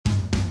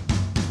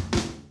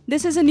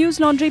This is a News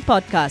Laundry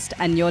podcast,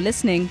 and you're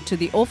listening to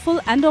the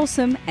Awful and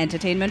Awesome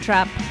Entertainment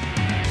Wrap.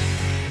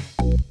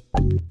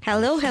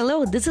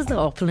 Hello. This is the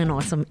Awful and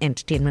Awesome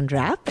Entertainment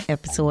Wrap,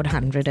 episode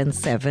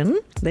 107.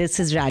 This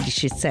is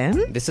Rajesh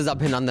Sen. This is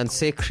Abhinandan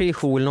Sekhri,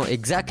 who will know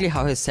exactly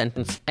how his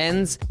sentence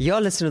ends.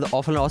 You're listening to the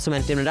Awful and Awesome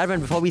Entertainment Wrap,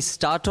 and before we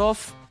start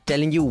off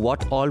telling you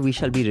what all we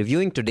shall be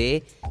reviewing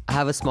today, I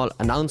have a small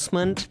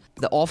announcement.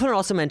 The Awful and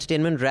Awesome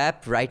Entertainment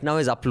Wrap right now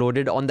is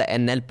uploaded on the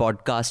NL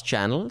podcast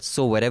channel.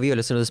 So wherever you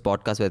listen to this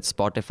podcast, whether it's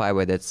Spotify,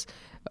 whether it's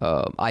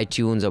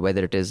iTunes, or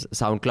whether it is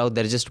SoundCloud,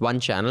 there is just one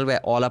channel where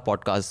all our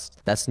podcasts,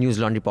 that's News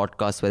Laundry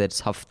podcasts, whether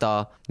it's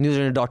Hafta,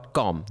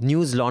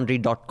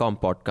 newslaundry.com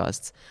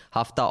podcasts,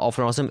 Hafta,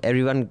 Awful and Awesome,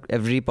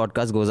 every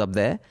podcast goes up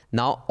there.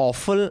 Now,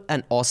 Awful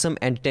and Awesome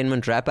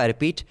Entertainment Wrap, I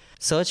repeat,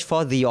 search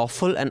for the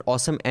Awful and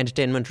Awesome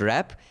Entertainment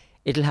Wrap.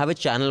 It'll have a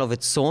channel of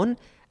its own,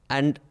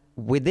 and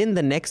within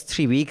the next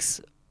 3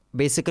 weeks,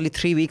 basically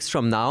 3 weeks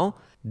from now,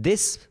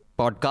 this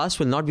podcast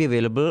will not be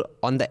available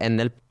on the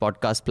NL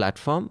podcast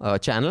platform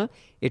channel.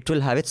 It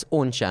will have its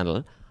own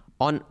channel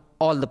on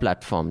all the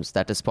platforms,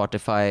 that is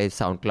Spotify,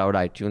 SoundCloud,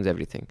 iTunes,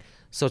 everything.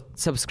 So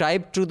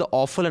subscribe to the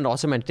Awful and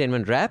Awesome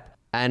Entertainment Wrap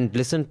and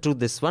listen to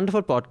this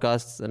wonderful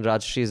podcast and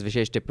Rajshree's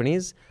Vishesh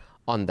Tippanis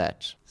on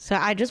that. So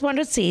I just want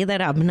to say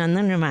that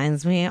Abhinandan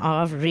reminds me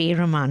of Ray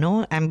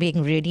Romano. I'm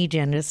being really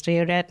generous to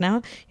you right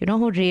now. You know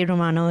who Ray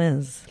Romano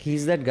is?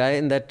 He's that guy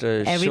in that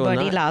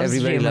Everybody show. Loves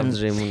Everybody Raymond.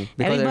 loves Raymond.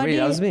 Because everybody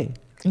loves me.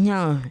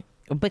 No,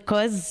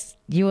 because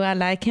you are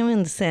like him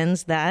in the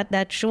sense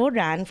that show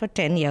ran for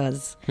 10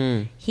 years.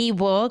 He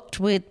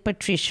worked with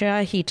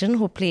Patricia Heaton,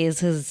 who plays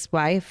his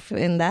wife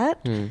in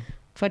that,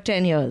 for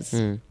 10 years.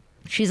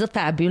 She's a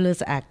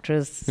fabulous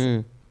actress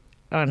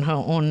on her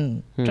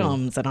own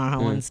terms and on her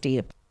own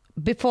stage.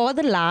 Before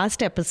the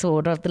last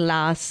episode of the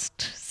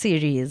last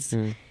series,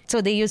 so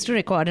they used to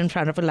record in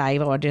front of a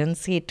live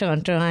audience, he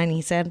turned to her and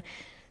he said,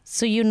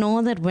 "So you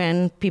know that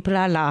when people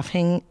are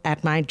laughing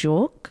at my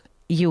joke,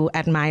 you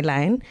at my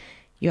line,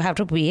 you have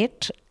to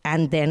wait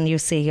and then you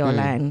say your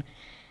line."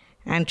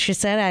 And she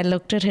said, I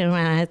looked at him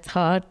and I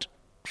thought,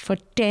 for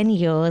 10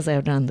 years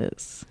I've done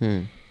this.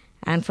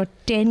 And for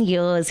 10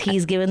 years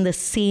he's given the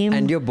same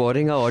And you're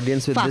boring our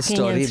audience with this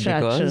story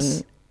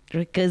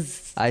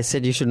because I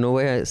said you should know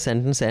where a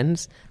sentence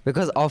ends,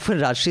 because often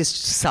Rajshri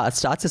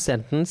starts a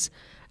sentence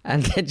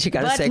and then she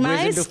kind of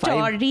segues into five. But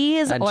my story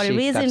is and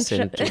always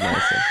interesting.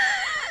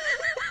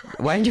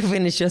 Why don't you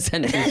finish your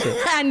sentence?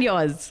 And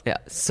yours. Yeah.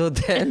 So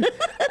then,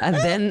 and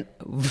then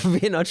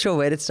we're not sure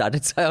where it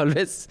started. So I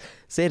always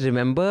say,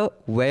 remember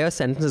where your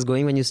sentence is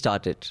going when you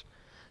start it.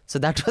 So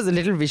that was a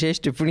little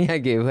Vishesh Tippani I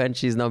gave her, and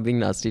she's now being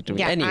nasty to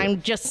me. Yeah, Anyway.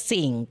 I'm just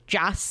saying.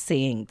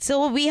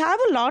 So we have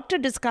a lot to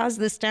discuss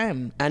this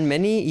time. And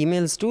many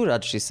emails too,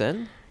 Rajshri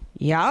Sen.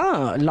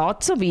 Yeah,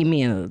 lots of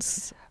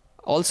emails.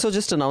 Also,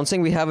 just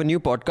announcing, we have a new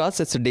podcast.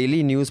 It's a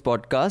daily news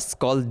podcast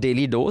called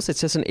Daily Dose.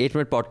 It's just an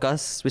 8-minute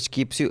podcast which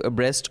keeps you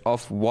abreast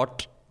of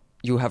what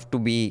you have to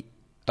be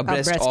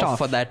abreast of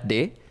for that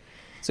day.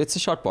 So it's a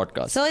short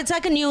podcast. So it's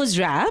like a news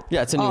wrap.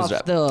 Yeah, it's a news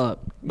wrap. But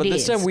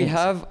this time we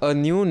have a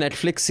new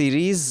Netflix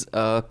series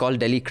called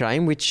Delhi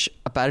Crime, which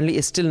apparently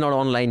is still not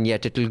online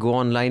yet. It will go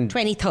online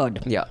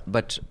 23rd. Yeah,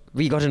 but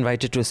we got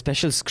invited to a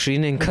special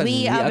screening because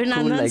we are cool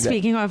Abhinandan like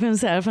speaking of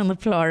himself in the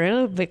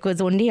plural,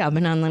 because only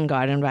Abhinandan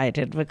got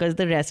invited, because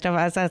the rest of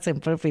us are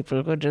simple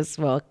people who just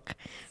work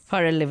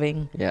for a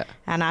living. Yeah.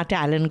 And our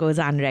talent goes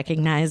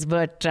unrecognized.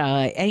 But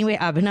anyway,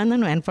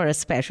 Abhinandan went for a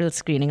special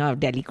screening of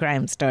Delhi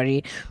Crime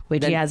Story,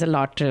 which he has a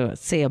lot to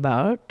say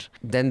about.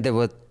 Then there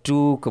were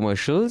 2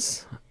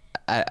 commercials.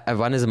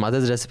 One is a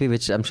mother's recipe,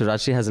 which I'm sure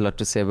Rajshri has a lot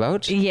to say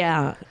about.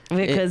 Yeah,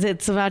 because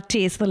it's about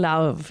taste the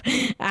love.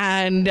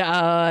 And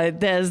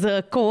there's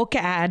a Coke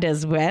ad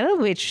as well,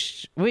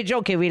 which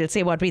okay, we'll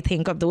say what we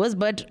think of those.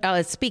 But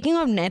speaking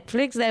of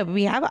Netflix,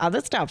 we have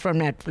other stuff from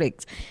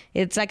Netflix.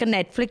 It's like a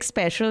Netflix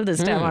special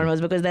this time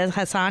almost, because there's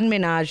Hasan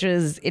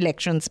Minhaj's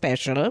election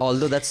special.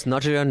 Although that's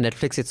not really on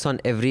Netflix, it's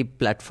on every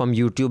platform.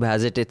 YouTube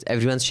has it.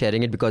 Everyone's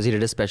sharing it because he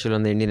did a special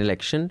on the Indian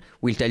election.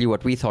 We'll tell you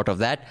what we thought of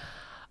that.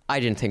 I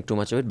didn't think too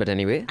much of it, but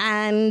anyway.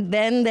 And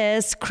then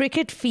there's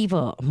Cricket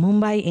Fever,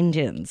 Mumbai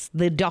Indians,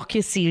 the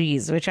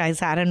docu-series, which I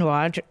sat and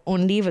watched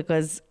only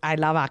because I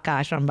love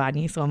Akash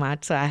Ambani so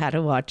much, so I had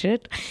to watch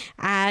it.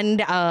 And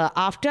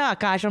after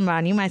Akash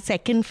Ambani, my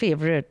second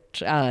favorite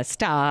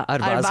star,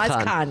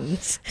 Arbaz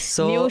Khan's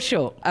new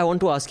show. I want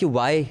to ask you,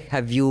 why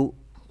have you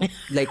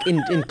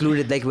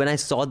included, when I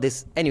saw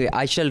this, anyway,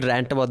 I shall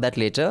rant about that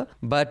later,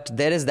 but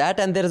there is that,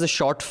 and there is a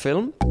short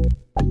film.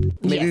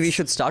 Maybe we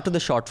should start with the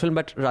short film,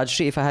 but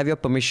Rajshri, if I have your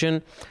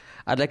permission,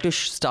 I'd like to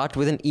start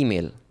with an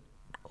email.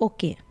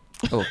 Okay.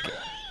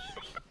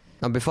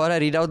 Now, before I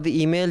read out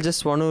the email,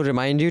 just want to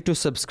remind you to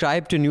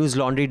subscribe to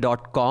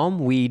newslaundry.com.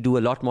 We do a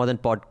lot more than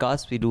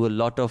podcasts. We do a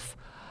lot of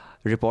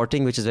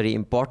reporting, which is very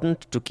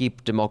important to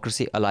keep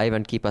democracy alive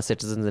and keep our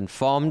citizens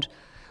informed.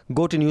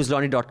 Go to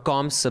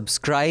newslaundry.com,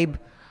 subscribe,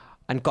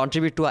 and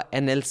contribute to our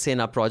NL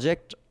Sena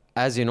project.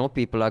 as you know,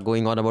 people are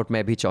going on about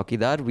Main Bhi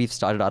Chaukidar. We've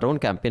started our own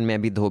campaign,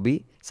 Main Bhi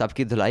Dhobi.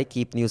 Sabki Dhulai,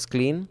 keep news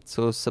clean.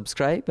 So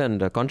subscribe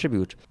and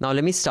contribute. Now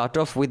let me start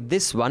off with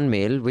this one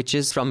mail, which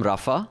is from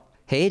Rafa.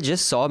 Hey,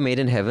 just saw Made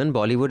in Heaven.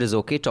 Bollywood is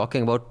okay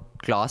talking about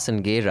class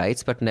and gay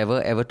rights, but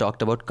never ever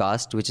talked about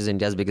caste, which is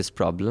India's biggest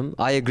problem.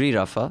 I agree,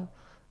 Rafa.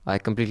 I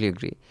completely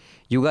agree.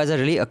 You guys are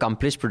really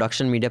accomplished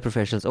production media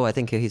professionals. Oh, I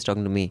think here he's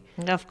talking to me.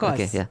 Of course.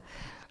 Okay, yeah.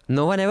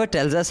 No one ever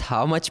tells us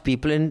how much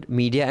people in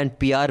media and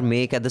PR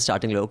make at the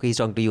starting level. Okay, he's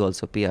talking to you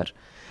also, PR.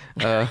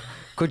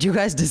 Could you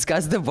guys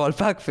discuss the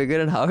ballpark figure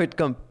and how it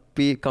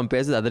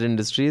compares with other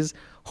industries?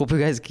 Hope you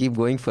guys keep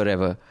going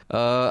forever.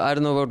 I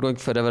don't know about going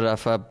forever,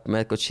 Rafa.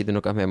 मैं कुछ ही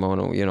दिनों का मेहमान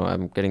हूँ. You know,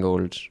 I'm getting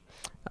old.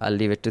 I'll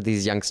leave it to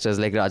these youngsters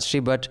like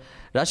Rajshri. But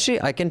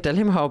Rajshri, I can tell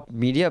him how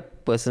media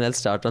personnel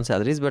start on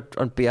salaries, but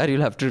on PR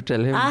you'll have to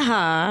tell him.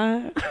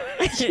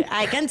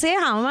 I can say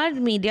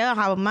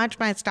how much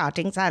my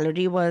starting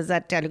salary was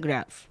at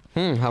Telegraph.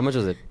 How much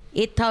was it?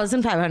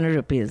 8,500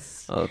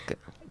 rupees. Okay.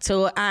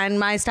 So, and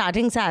my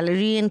starting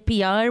salary in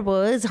PR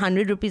was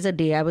 100 rupees a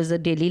day. I was a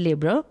daily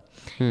laborer.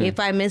 If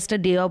I missed a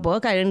day of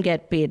work, I didn't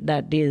get paid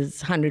that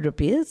day's 100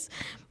 rupees.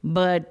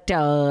 But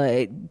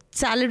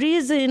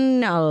salaries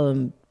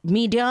in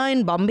media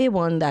in Bombay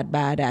weren't that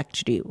bad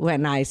actually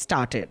when I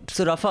started.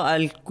 So Rafa,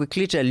 I'll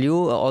quickly tell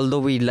you, although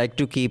we like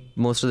to keep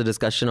most of the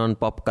discussion on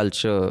pop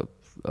culture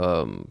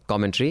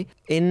commentary.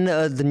 In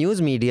the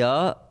news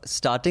media,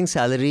 starting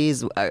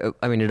salaries,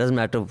 I mean, it doesn't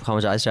matter how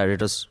much I started,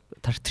 it was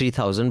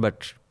 3,000,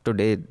 but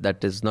today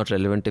that is not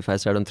relevant if I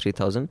start on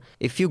 3,000.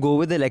 If you go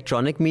with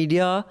electronic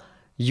media,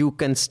 you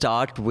can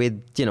start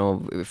with, you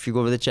know, if you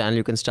go with the channel,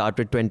 you can start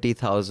with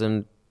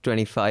 20,000,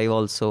 25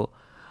 also.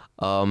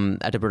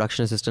 At a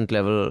production assistant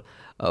level,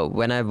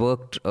 when I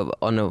worked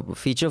on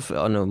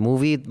a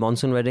movie,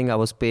 Monsoon Wedding, I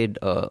was paid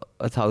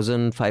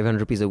 1,500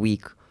 rupees a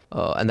week.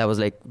 And that was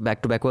like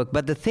back-to-back work.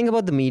 But the thing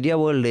about the media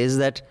world is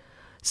that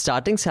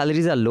starting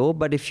salaries are low,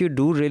 but if you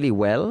do really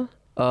well,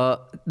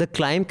 the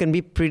climb can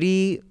be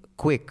pretty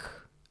quick.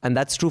 And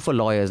that's true for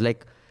lawyers.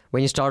 Like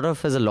when you start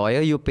off as a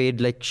lawyer, you're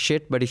paid like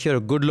shit. But if you're a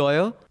good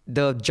lawyer,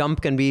 the jump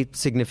can be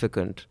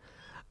significant.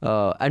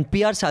 And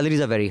PR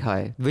salaries are very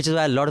high, which is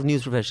why a lot of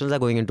news professionals are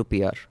going into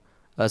PR.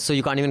 So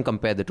you can't even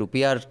compare the two.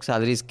 PR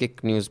salaries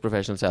kick news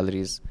professional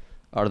salaries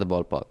out of the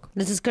ballpark.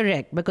 This is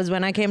correct, because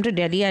when I came to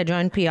Delhi, I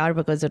joined PR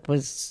because it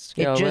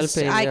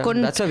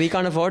couldn't. That's why we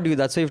can't afford you.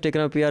 That's why you've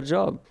taken a PR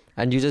job.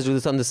 And you just do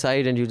this on the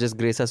side and you just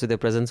grace us with your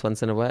presence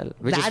once in a while,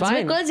 which is fine.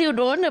 That's because you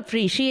don't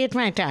appreciate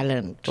my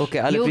talent. Okay,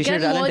 I'll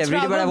appreciate talent every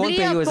day, but I won't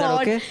pay you. Is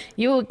that okay?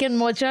 You can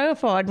much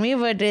afford me,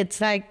 but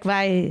it's like,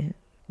 why?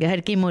 Ghar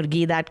ki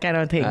murgi, that kind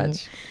of thing.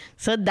 Achha.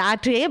 So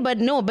that way,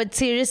 but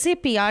seriously,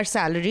 PR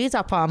salaries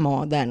are far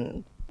more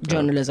than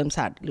journalism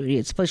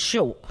salaries, for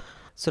sure.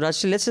 So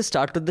Rajshri, let's just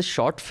start with the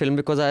short film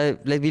because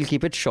we'll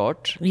keep it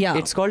short. Yeah.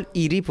 It's called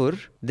Iripur.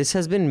 This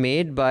has been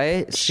made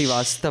by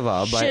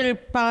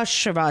Shilpa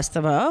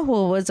Srivastava,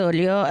 who was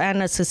earlier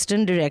an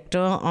assistant director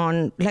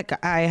on,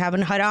 I have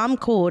an Haram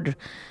Code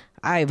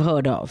I've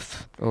heard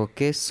of.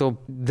 Okay, so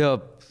the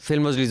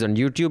film was released on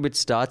YouTube. It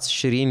stars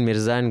Shireen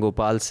Mirza and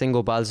Gopal Singh.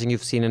 Gopal Singh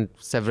you've seen in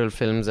several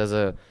films as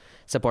a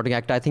supporting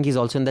actor. I think he's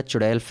also in that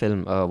Chudail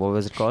film. What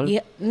was it called?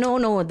 Yeah,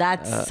 no,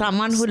 that's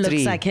someone who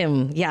looks like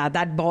him. Yeah,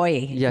 that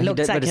boy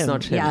looks like him. It's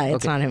not him. Yeah,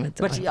 it's not him.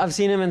 But I've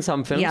seen him in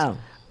some films. Yeah.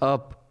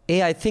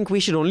 I think we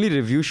should only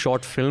review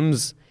short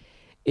films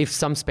if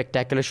some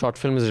spectacular short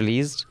film is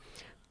released,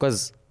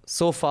 because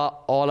so far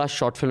all our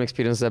short film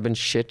experiences have been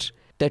shit.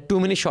 There are too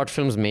many short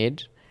films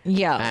made.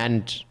 Yeah.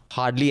 And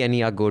hardly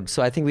any are good.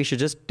 So I think we should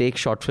just take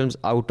short films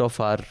out of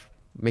our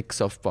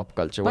mix of pop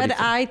culture. But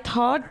I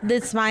thought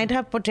this might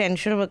have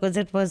potential because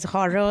it was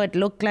horror. It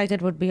looked like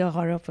it would be a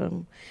horror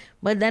film.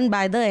 But then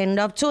by the end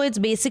of... So it's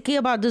basically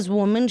about this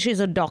woman.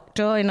 She's a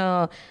doctor in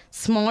a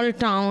small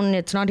town.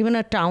 It's not even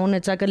a town.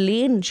 It's like a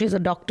lane. She's a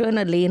doctor in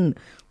a lane.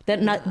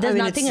 There's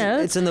nothing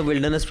else. It's in the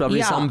wilderness,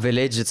 probably some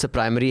village. It's a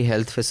primary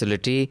health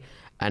facility.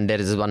 And there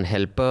is one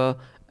helper.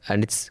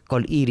 And it's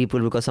called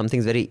Iripur because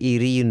something's very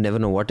eerie. You never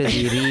know what is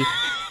eerie.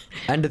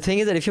 And the thing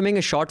is that if you're making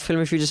a short film,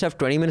 if you just have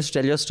 20 minutes to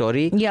tell your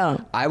story,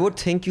 I would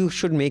think you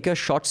should make your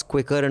shots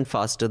quicker and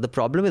faster. The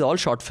problem with all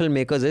short film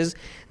makers is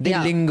they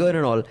linger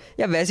and all.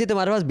 Yeah, वैसे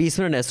तुम्हारे पास 20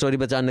 minute है story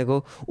बचाने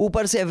को.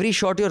 ऊपर से every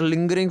shot you're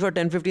lingering for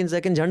 10-15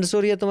 seconds. झंड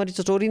story है तुम्हारी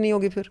story नहीं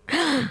होगी फिर.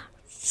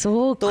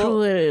 So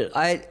cruel.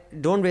 I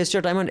don't waste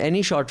your time on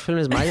any short film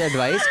is my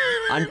advice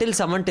until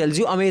someone tells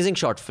you amazing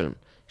short film.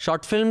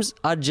 Short films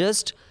are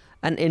just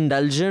an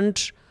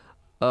indulgent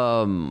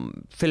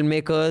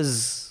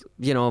filmmakers,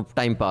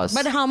 time pass.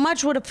 But how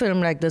much would a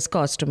film like this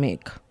cost to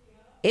make?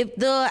 If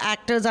the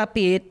actors are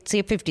paid,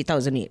 say,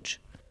 50,000 each.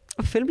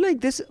 A film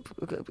like this,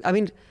 I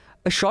mean,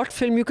 a short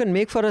film you can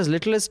make for as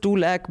little as 2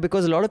 lakh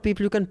because a lot of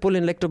people you can pull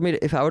in. Like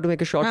if I were to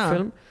make a short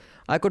film,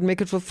 I could make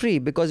it for free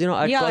because,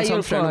 I'd call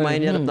some friend of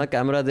mine, apna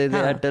camera de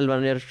I'd tell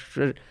one,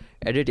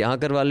 edit yahan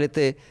karwa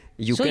lete.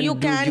 You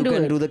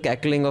can do the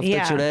cackling of the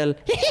Chudail.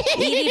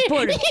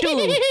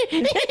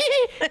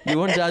 You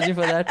won't charge me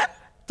for that?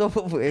 I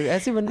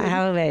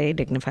have a very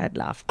dignified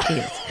laugh.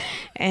 Please.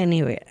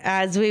 Anyway,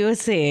 as we were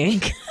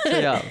saying, So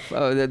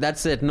yeah,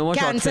 that's it. No more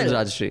short films,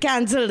 Rajshri.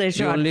 Cancel the You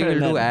short only will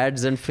film. do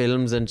ads and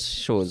films and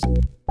shows.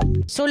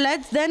 So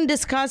let's then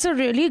discuss a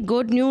really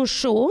good new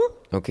show.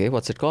 Okay,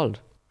 what's it called?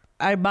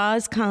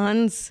 Arbaz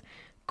Khan's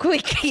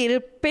Quick Heel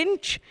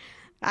Pinch.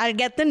 I'll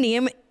get the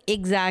name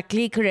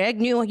exactly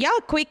correct.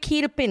 Quick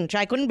Heel Pinch.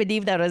 I couldn't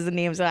believe that was the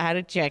name, so I had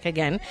to check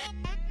again.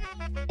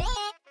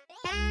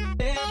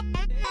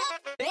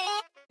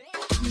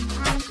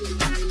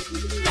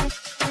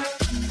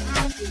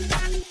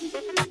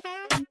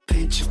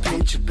 Pinch,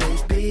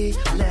 baby,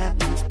 let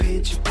me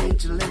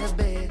pinch a little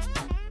bit.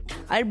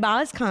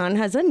 Arbaz Khan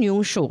has a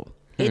new show.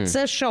 It's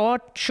a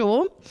short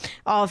show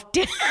of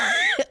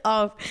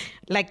of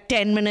like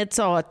 10 minutes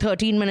or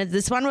 13 minutes.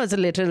 This one was a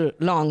little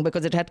long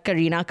because it had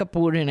Kareena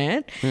Kapoor in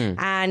it.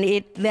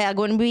 And there are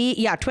going to be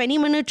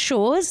 20-minute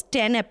shows,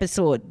 10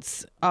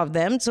 episodes of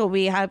them. So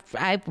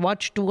I've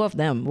watched 2 of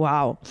them.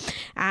 Wow.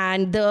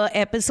 And the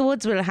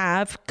episodes will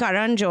have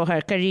Karan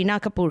Johar,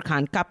 Kareena Kapoor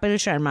Khan, Kapil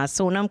Sharma,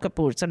 Sonam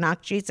Kapoor,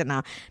 Sonakshi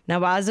Sinha,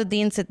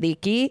 Nawazuddin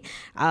Siddiqui,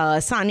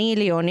 Sunny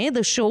Leone.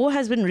 The show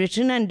has been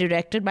written and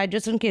directed by,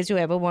 just in case you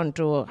ever want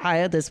to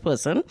hire this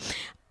person,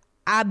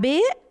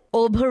 Abe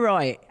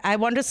Oberoi. I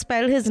want to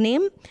spell his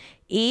name.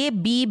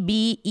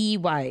 Abbey.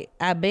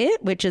 Abe,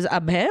 which is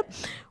Abhay.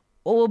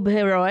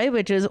 Oberoi,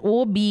 which is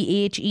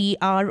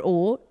Obheroi.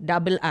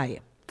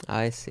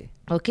 I see.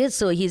 Okay,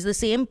 so he's the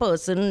same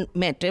person,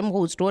 met him,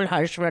 who's told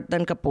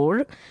Harshvardhan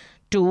Kapoor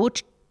to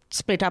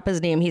split up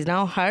his name. He's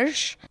now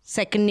Harsh,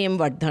 second name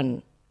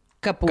Vardhan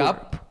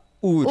Kapoor.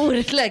 Or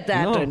like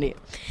that only.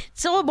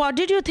 So what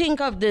did you think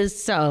of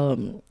this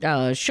show,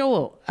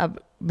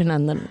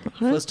 Abhinandan?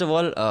 First of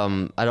all,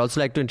 I'd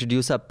also like to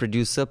introduce our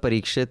producer,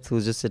 Parikshit,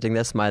 who's just sitting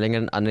there smiling,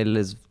 and Anil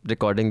is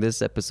recording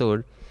this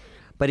episode.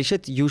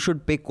 Parikshit, you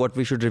should pick what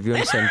we should review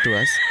and send to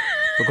us.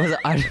 Because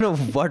I don't know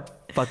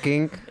what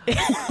fucking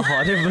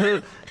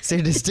horrible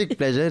sadistic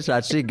pleasure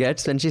Rajshri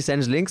gets when she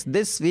sends links.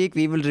 This week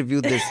we will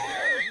review this.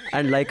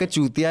 And like a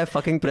chutia, I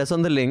fucking press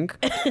on the link.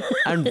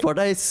 And what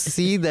I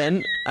see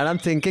then, and I'm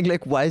thinking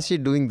like, why is she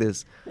doing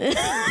this?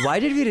 Why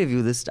did we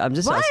review this? I'm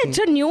just Why? asking. It's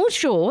a new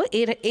show.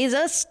 It is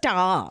a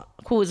star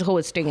who's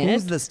hosting it.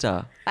 Who's the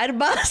star?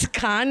 Arbaz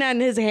Khan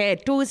and his hair.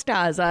 2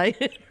 stars are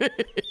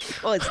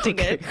hosting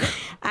it.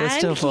 First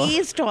And of all-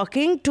 he's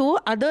talking to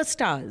other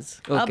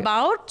stars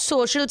about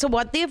social. So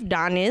what they've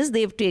done is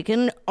they've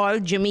taken all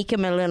Jimmy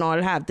Kimmel and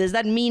all have. There's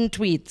that mean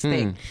tweets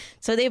thing.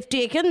 So they've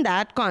taken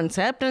that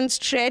concept and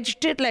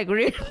stretched it like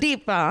really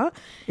far.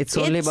 It's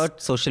only about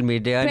social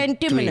media and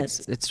 20 tweets. minutes.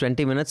 It's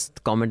 20 minutes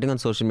commenting on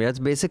social media. It's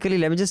basically,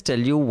 let me just tell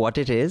you what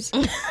it is.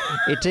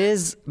 It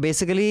is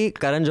basically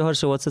Karan Johar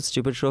show. What's that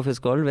stupid show is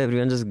called? Where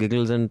everyone just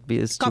giggles and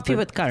is stupid. Coffee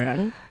with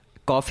Karan.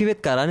 Coffee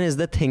with Karan is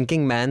the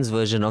thinking man's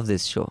version of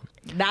this show.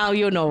 Now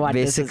you know what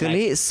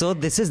Basically, this is like. so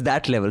this is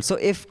that level. So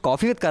if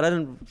Coffee with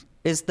Karan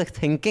is the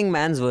thinking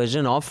man's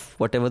version of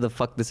whatever the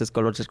fuck this is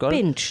called, what's it called?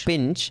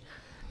 Pinch.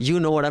 You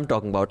know what I'm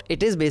talking about.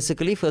 It is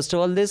basically, first of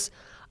all, this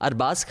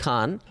Arbaz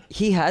Khan,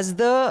 he has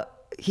the,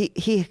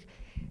 he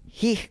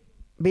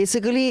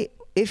basically,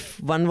 if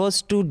one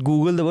was to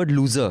Google the word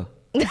loser,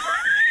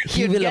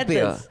 he You'd will get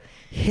appear. this.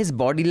 His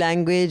body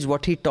language,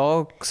 what he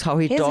talks, how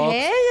he His talks.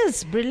 hair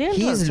is brilliant.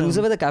 He is also.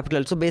 loser with a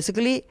capital. So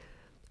basically,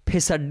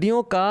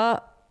 Phisaddiyon ka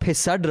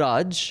Phissad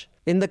Raj,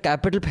 in the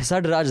capital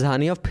Phissad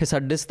Rajdhani of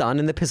Phisaddistan,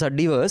 in the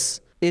Phisaddiverse,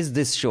 is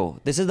this show.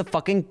 This is the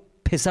fucking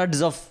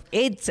Phissads of...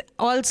 It's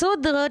also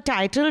the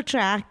title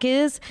track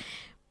is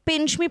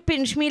pinch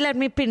me, let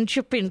me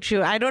pinch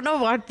you. I don't know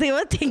what they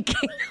were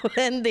thinking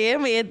when they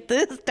made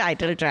this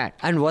title track.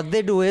 And what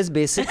they do is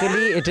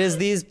basically, it is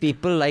these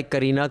people like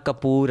Kareena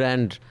Kapoor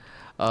and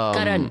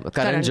Karan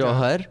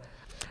Johar,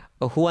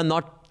 who are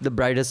not the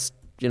brightest,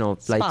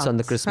 lights on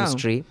the Christmas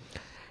tree,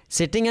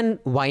 sitting and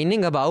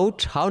whining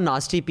about how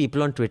nasty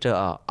people on Twitter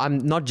are. I'm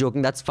not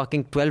joking. That's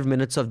fucking 12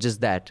 minutes of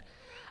just that.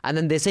 And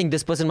then they're saying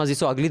this person must be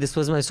so ugly, this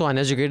person must be so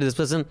uneducated, this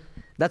person...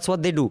 That's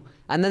what they do.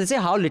 And then they say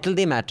how little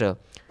they matter.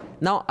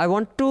 Now, I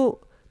want to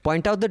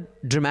point out the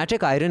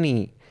dramatic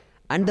irony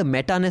and the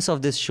meta-ness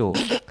of this show.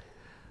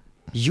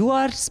 You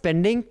are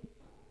spending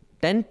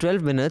 10,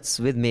 12 minutes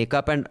with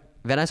makeup, and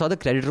when I saw the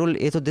credit roll,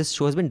 so this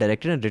show has been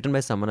directed and written by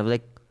someone. I was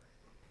like,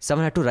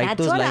 someone had to write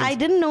those lines. I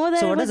didn't know that.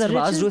 So it what was does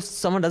Arbaz written? do if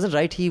someone doesn't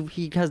write?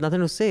 He has nothing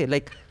to say.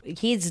 Like,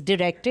 He's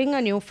directing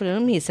a new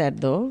film, he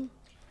said, though.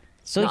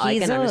 So I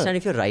he's can understand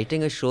if you're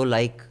writing a show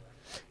like,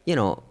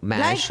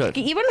 MASH like or...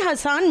 even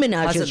Hasan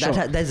Minhaj So show.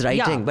 that's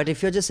writing. Yeah. But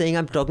if you're just saying,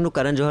 I'm talking to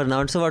Karan Johar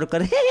now, so what?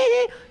 Karan,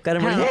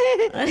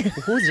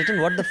 who's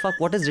written? What the fuck?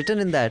 What is written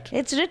in that?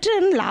 It's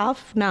written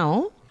laugh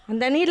now.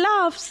 And then he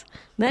laughs.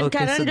 Then Okay,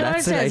 Karan so Johar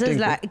that's the says his writing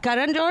line.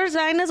 Karan Johar's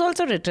line is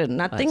also written.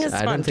 Nothing is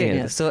I don't think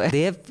it is. spontaneous. So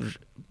they have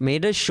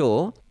made a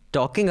show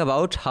talking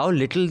about how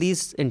little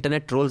these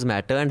internet trolls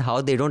matter and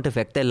how they don't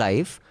affect their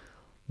life.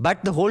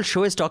 But the whole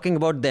show is talking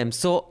about them.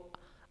 So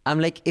I'm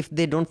like, if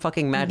they don't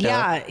fucking matter,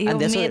 Yeah, you and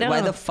that's made why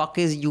a- the fuck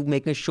is you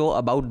making a show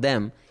about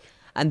them?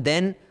 And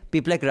then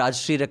people like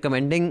Rajshri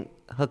recommending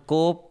her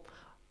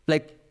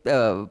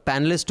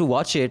panelists to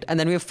watch it, and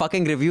then we're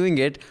fucking reviewing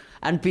it,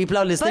 and people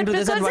are listening to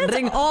this and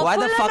wondering why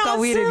the fuck are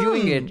we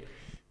reviewing it?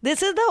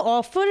 This is the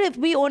offer. If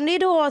we only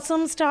do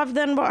awesome stuff,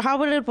 then how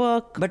will it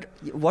work? But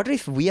what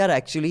if we are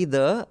actually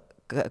the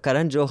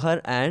Karan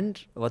Johar and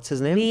what's his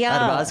name?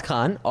 Arbaz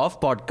Khan of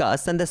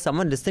podcasts, and there's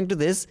someone listening to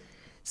this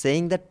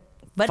saying that.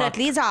 But at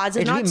least ours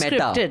is not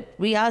scripted.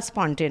 We are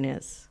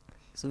spontaneous.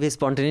 So we're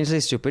spontaneously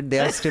stupid. They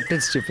are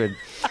scripted stupid.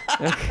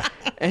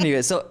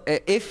 Anyway, so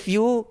if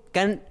you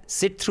can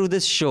sit through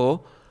this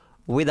show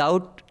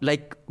without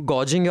like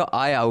gouging your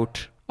eye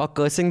out or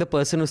cursing the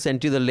person who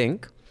sent you the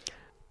link,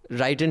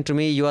 write into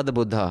me, you are the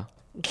Buddha.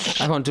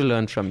 I want to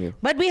learn from you.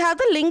 But we have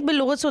the link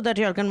below so that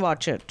you all can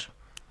watch it.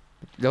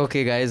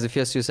 Okay, guys, if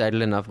you're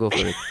suicidal enough, go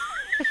for it.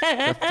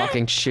 The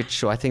fucking shit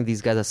show. I think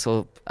these guys are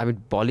so... I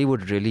mean,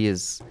 Bollywood really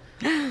is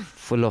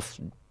full of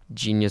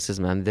geniuses,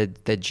 man.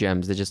 They're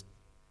gems. They're just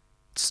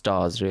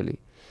stars, really.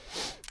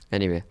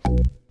 Anyway.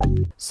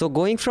 So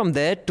going from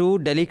there to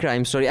Delhi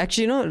Crime Story.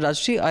 Actually,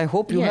 Rajshri, I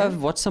hope you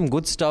have watched some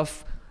good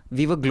stuff.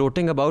 We were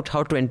gloating about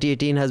how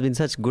 2018 has been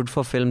such good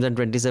for films, and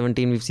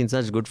 2017 we've seen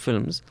such good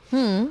films.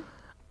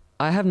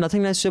 I have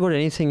nothing nice to say about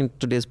anything in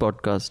today's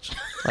podcast.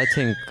 I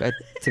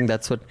think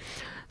that's what...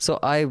 So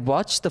I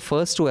watched the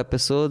first 2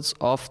 episodes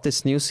of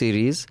this new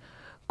series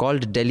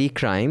called Delhi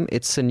Crime.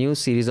 It's a new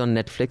series on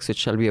Netflix which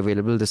shall be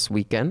available this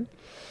weekend.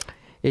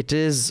 It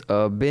is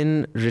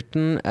been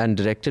written and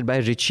directed by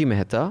Richie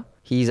Mehta.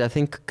 He's, I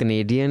think,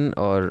 Canadian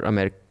or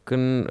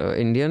American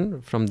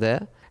Indian from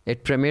there.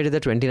 It premiered at the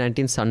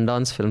 2019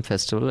 Sundance Film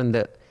Festival in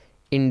the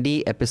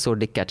Indie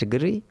Episodic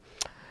category.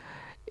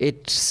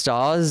 It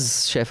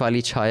stars Chef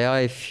Ali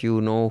Chaya, if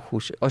you know who...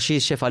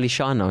 she's Chef Ali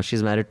Shah now.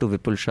 She's married to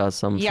Vipul Shah,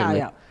 some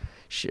filmmaker.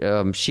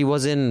 She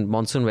was in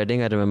Monsoon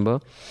Wedding, I remember.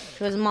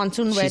 She was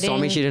Monsoon Wedding. She saw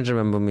me, she didn't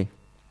remember me.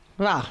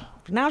 Wow.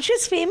 Now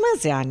she's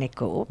famous,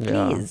 Nico.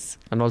 Please.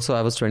 Yeah. And also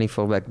I was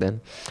 24 back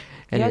then.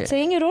 Anyway, you're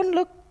saying you don't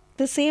look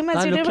the same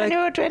as you did when you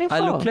were 24.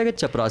 I look like a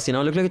chaprasi. Now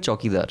I look like a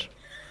chaukidar.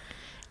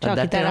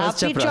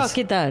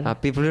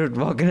 Chaukidar. People would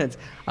walk in.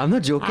 I'm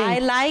not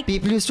joking.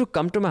 People used to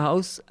come to my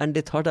house and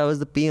they thought I was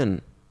the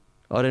peon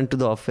or into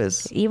the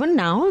office. Even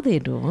now they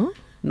do.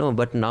 No,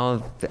 but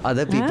now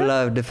other people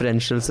are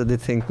differential, so they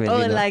think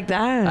maybe. Like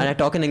that. And I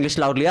talk in English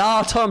loudly.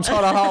 But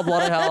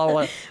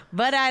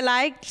I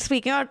like,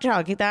 speaking of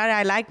chaukidar,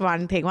 I like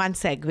one thing, one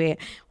segue,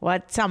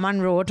 what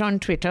someone wrote on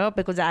Twitter,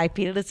 because I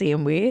feel the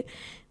same way.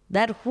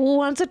 That who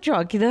wants a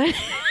chaukidar?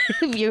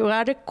 If you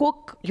are a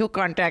cook, you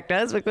contact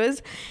us,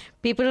 because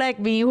people like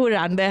me who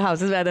run their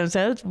houses by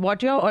themselves,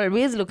 what you're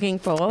always looking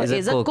for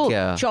is a cook.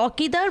 Yeah.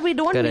 Chaukidar we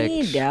don't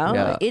need.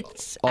 Yeah.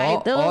 It's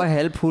or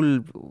help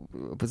who'll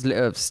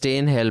stay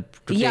in help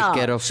to take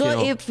care of.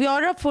 So if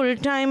you're a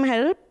full-time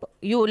help,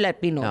 you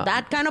let me know.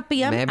 That kind of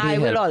PM, maybe I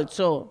will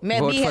also. Maybe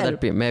vote help. For that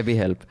PM. Maybe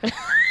help.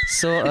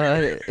 So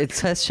it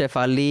says Chef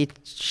Ali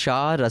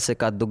Shah,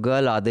 Rasika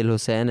Dugal, Adil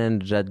Hussain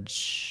and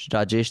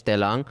Rajesh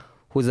Telang,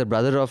 who's the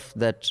brother of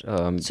that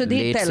late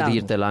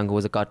Sudhir Telang, who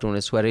was a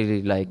cartoonist who I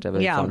really liked. I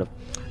was fond of.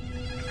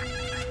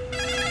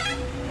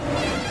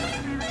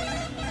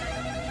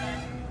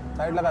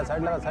 Side लगा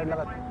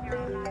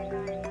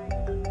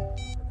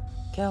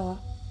क्या हुआ?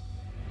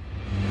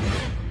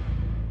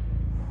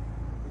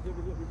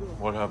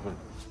 What happened?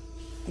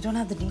 We don't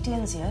have the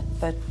details yet,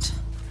 but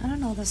I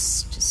don't know,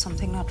 there's just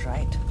something not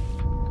right.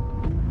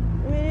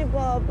 मेरे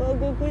पापा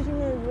को कुछ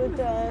मत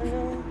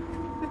बताना.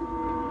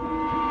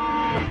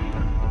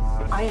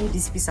 I am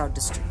DCP South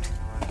District.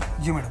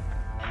 Ji madam.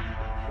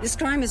 This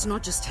crime is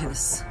not just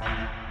heinous.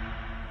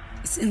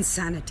 It's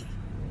insanity.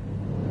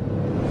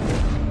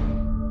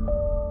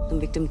 तुम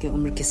victim की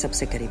उम्र के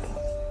सबसे करीब हो.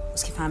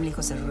 उसकी फैमिली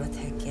को जरूरत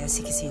है कि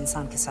ऐसी किसी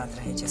इंसान के साथ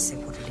रहे जिससे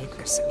वो रिलेट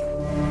कर सके.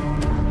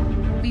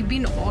 We've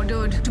been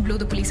ordered to blow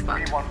the police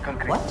apart.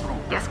 What?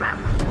 Yes, ma'am.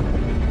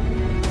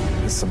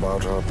 It's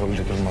about our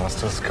political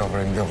masters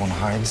covering their own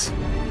hides.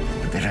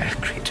 There are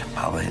greater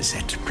powers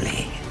at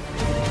play.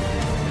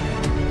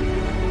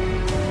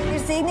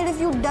 You're saying that if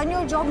you'd done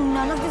your job,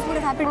 none of this would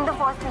have happened in the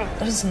first place.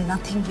 There is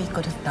nothing we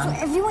could have done.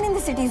 So everyone in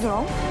the city is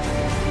wrong.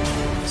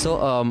 So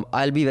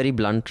I'll be very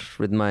blunt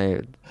with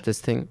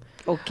this thing.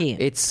 Okay.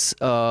 It's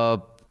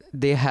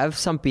they have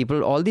some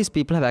people. All these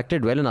people have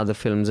acted well in other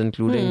films,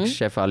 including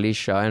Chef Ali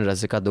Shah and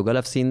Rasika Dugal.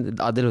 I've seen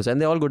Adil Hussain.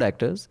 They're all good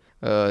actors.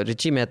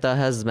 Richie Mehta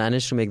has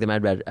managed to make them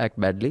act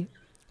badly.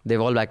 They've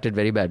all acted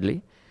very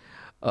badly.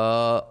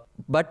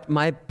 But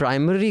my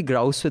primary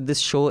grouse with this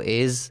show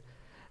is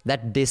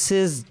that this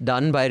is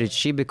done by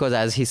Richie because,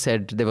 as he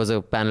said, there was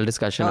a panel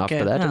discussion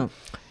after that. Yeah.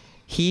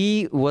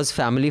 He was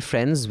family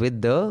friends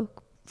with the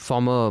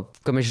former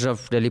Commissioner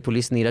of Delhi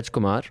Police, Neeraj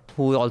Kumar,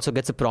 who also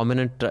gets a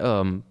prominent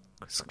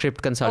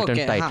script consultant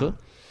title.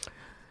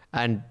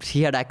 And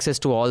he had access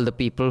to all the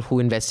people who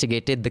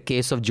investigated the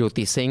case of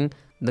Jyoti Singh,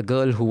 the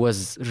girl who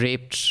was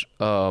raped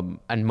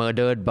and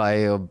murdered by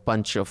a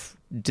bunch of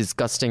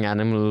disgusting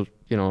animal,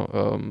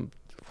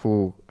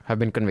 who have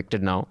been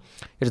convicted now.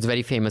 It was a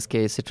very famous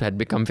case. It had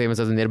become famous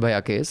as the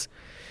Nirbhaya case.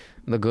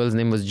 The girl's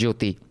name was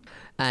Jyoti.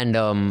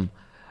 And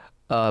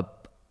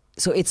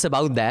so it's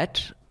about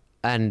that.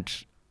 And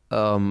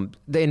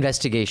the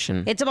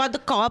investigation. It's about the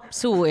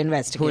cops who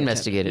investigated. Who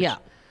investigated. Yeah.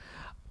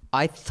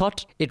 I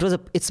thought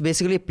it's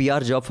basically a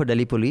PR job for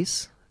Delhi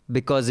police,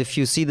 because if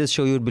you see this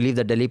show, you'd believe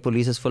that Delhi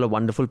police is full of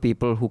wonderful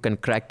people who can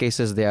crack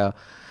cases.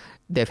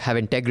 They have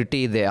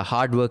integrity. They are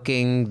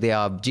hardworking. They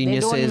are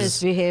geniuses. They don't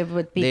misbehave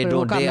with people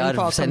who come They in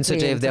for are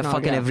sensitive. They are complaints and all,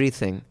 fucking yeah.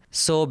 everything.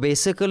 So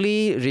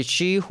basically,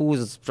 Rishi,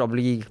 who's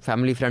probably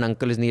family friend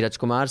uncle is Neeraj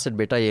Kumar, said,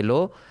 "Beta, ye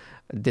lo.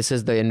 This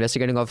is the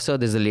investigating officer.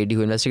 This is the lady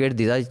who investigated.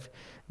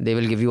 They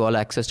will give you all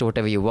access to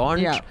whatever you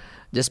want. Yeah.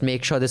 Just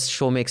make sure this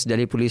show makes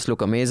Delhi police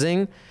look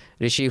amazing."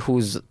 Rishi,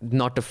 who's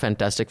not a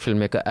fantastic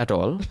filmmaker at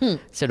all,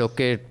 said,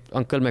 "Okay,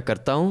 uncle, मैं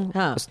करता हूँ."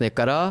 उसने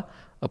करा.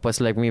 A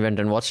person like me went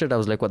and watched it. I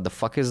was like, "What the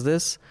fuck is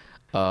this?"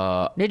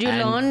 Did you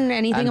learn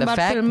anything and about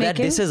the fact filmmaking? that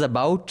this is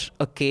about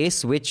a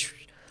case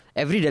which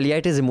every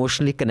Delhiite is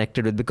emotionally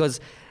connected with, because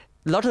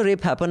a lot of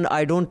rape happened.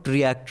 I don't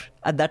react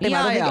at that time.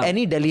 I don't think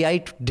any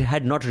Delhiite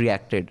had not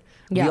reacted.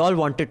 Yeah. We all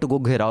wanted to go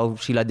ghirao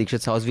Sheila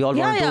Dikshit's house. We all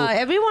want to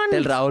everyone,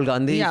 tell Rahul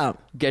Gandhi, Yeah.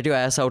 get your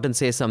ass out and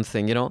say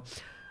something, you know.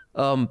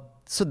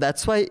 So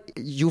that's why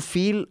you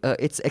feel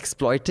it's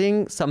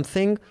exploiting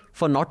something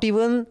for not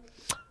even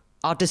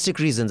artistic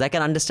reasons. I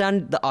can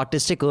understand the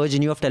artistic urge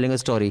in you of telling a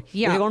story.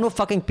 Yeah. If you're going to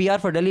fucking PR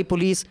for Delhi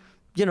police,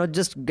 you know,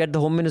 just get the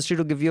Home Ministry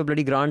to give you a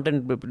bloody grant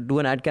and do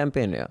an ad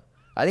campaign. Yeah,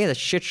 I think it's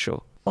a shit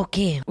show.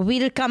 Okay,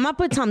 we'll come up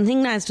with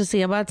something nice to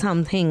say about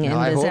something in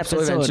I this hope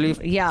episode. so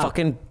eventually. Yeah.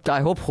 I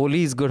hope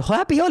Holi is good.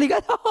 Happy Holi,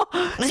 guys.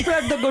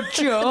 Spread the good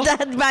cheer.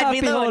 That might be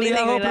the only thing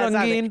I hope we'll have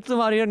Rangeen,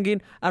 Tumhari Rangeen.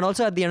 And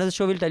also at the end of the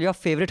show, we'll tell you our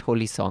favorite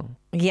Holi song.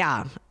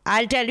 Yeah,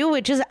 I'll tell you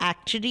which is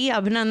actually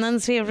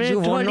Abhinandan's favorite You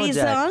won't know, Holi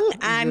Jack. song,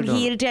 and You don't.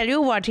 he'll tell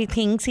you what he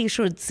thinks he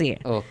should say.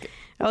 Okay.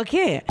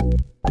 Okay.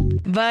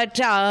 But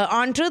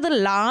on to the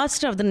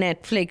last of the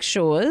Netflix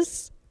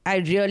shows. I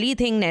really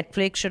think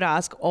Netflix should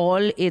ask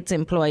all its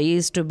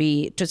employees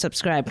to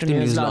subscribe to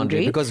News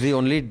Laundry, because we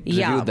only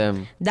review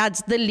them.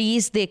 That's the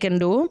least they can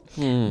do.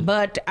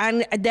 But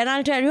and then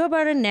I'll tell you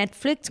about a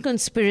Netflix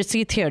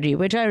conspiracy theory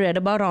which I read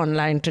about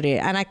online today,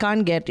 and I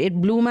can't get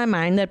it. Blew my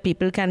mind that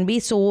people can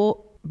be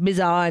so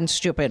bizarre and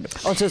stupid.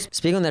 Also,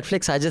 speaking of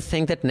Netflix, I just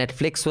think that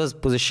Netflix was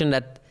positioned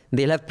that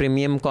they'll have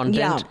premium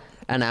content,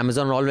 and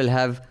Amazon all will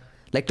have.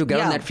 Like, to get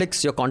on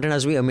Netflix, your content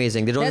has to be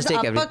amazing. They don't There's just take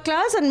upper everything.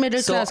 class and middle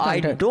class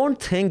content. I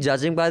don't think,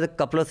 judging by the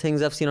couple of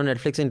things I've seen on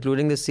Netflix,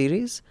 including this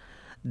series,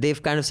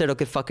 they've kind of said,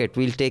 okay, fuck it,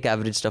 we'll take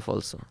average stuff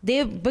also.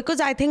 Because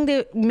I think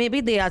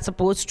they are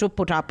supposed to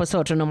put up a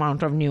certain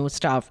amount of new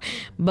stuff.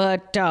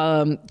 But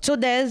so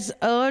there's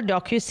a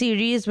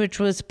docuseries which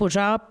was put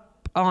up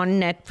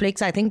on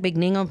Netflix, I think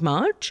beginning of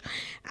March,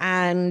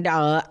 and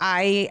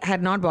I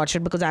had not watched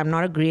it because I'm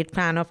not a great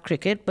fan of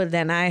cricket, but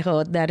then I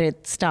heard that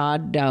it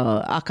starred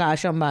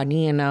Akash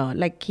Ambani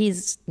in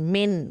he's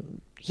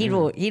main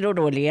hero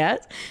role,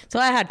 yes. So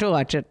I had to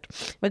watch it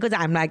because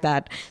I'm like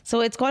that.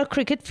 So it's called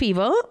Cricket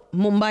Fever,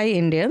 Mumbai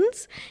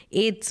Indians.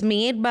 It's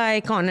made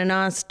by Condé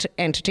Nast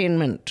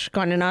Entertainment.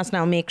 Condé Nast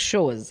now makes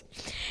shows.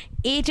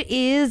 It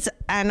is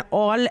an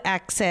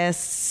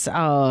all-access they've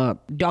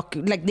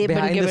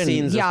been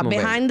given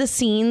behind the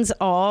scenes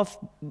of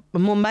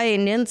Mumbai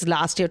Indians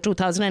last year,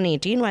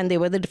 2018, when they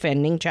were the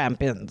defending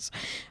champions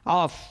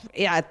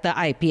at the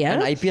IPL.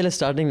 And IPL is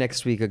starting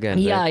next week again.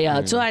 Yeah, right?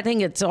 yeah. So I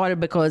think it's all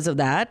because of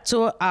that.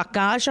 So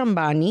Akash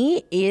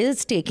Ambani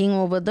is taking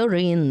over the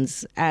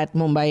reins at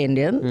Mumbai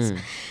Indians,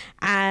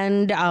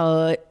 and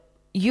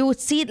you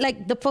see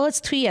the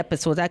first 3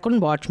 episodes. I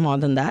couldn't watch more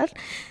than that.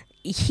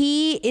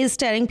 He is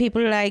telling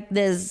people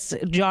there's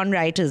John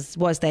Wright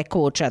was their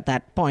coach at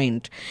that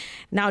point.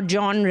 Now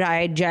John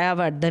Wright,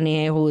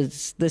 Jayawardene,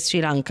 who's the Sri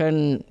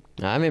Lankan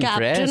I'm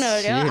captain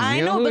impressed.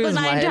 I know, because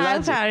my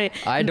entire family.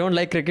 I don't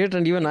like cricket,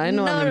 and even I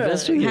know I'm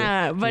impressed with you.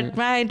 But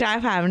my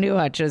entire family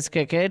watches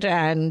cricket,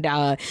 and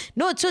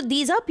so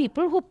these are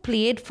people who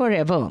played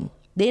forever.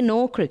 They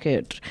know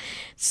cricket.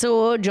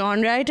 So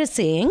John Wright is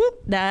saying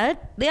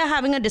that they are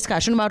having a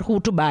discussion about who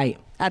to buy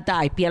at the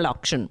IPL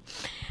auction.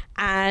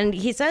 And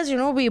he says,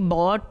 we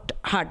bought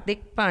Hardik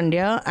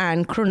Pandya,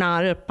 and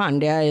Krunal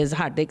Pandya is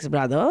Hardik's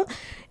brother.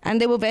 And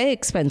they were very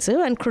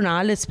expensive, and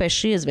Krunal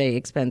especially is very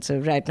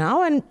expensive right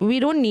now. And we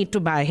don't need to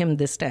buy him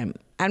this time.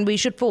 And we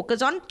should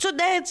focus on... So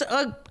there's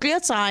a clear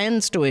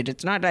science to it.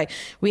 It's not like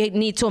we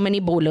need so many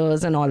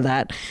bowlers and all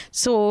that.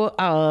 So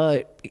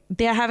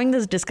they're having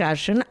this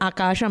discussion.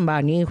 Akash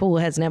Ambani, who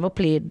has never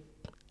played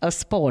a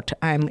sport,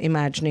 I'm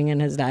imagining,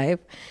 in his life,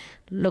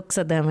 looks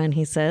at them and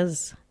he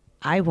says,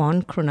 I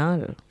want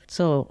Krunal.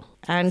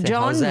 And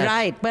John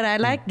Wright, but I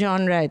like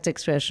John Wright's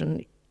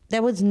expression.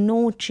 There was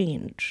no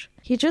change.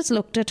 He just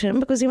looked at him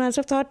because he must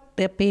have thought,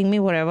 they're paying me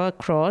whatever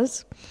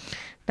crores.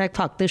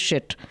 Fuck this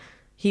shit.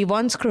 He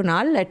wants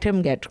Krunal, let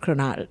him get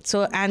Krunal.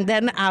 So, and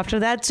then after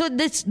that,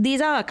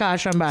 these are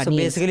Akash Ambani. So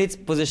basically it's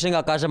positioning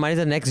Akash Ambani as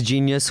the next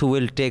genius who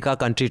will take our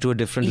country to a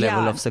different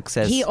level of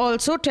success. He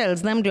also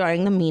tells them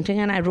during the meeting,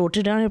 and I wrote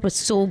it down, it was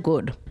so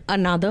good.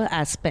 Another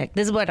aspect,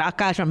 this is what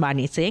Akash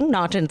Ambani is saying,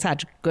 not in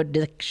such good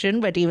diction,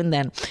 but even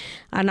then.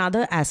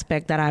 Another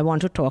aspect that I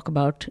want to talk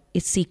about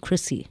is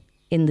secrecy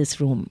in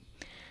this room.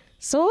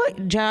 So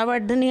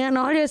Jayawardhani and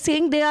all, you're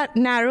seeing they are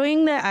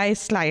narrowing their eyes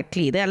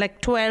slightly. They're like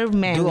 12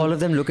 men. Do all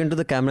of them look into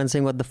the camera and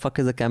saying, what the fuck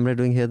is the camera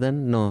doing here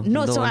then? No.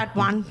 So at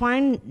one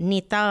point,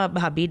 Neeta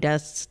Bhabhi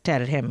does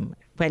tell him,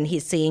 when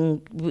he's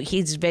saying,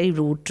 he's very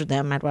rude to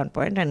them at one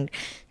point, and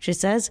she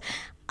says,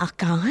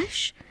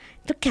 Akash,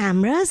 the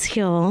camera's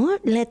here.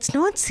 Let's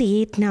not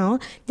see it now.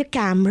 The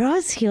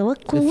camera's here.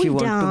 Cool down. If you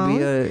want to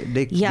be a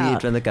dick, be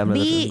it when the camera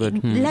is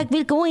good. Like,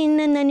 we'll go in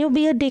and then you'll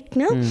be a dick,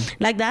 no?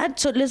 Like that.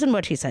 So listen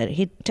what he said.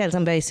 He tells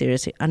them very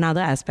seriously. Another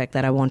aspect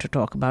that I want to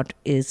talk about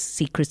is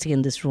secrecy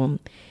in this room.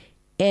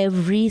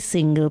 Every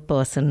single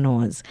person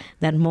knows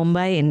that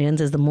Mumbai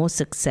Indians is the most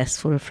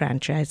successful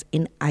franchise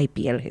in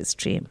IPL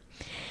history.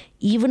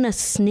 Even a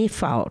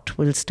sniff out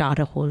will start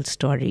a whole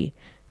story.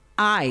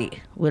 I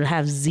will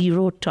have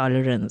zero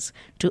tolerance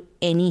to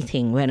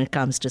anything when it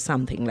comes to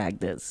something like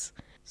this.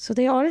 So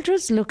they all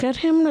just look at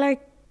him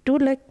like,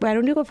 dude, like, why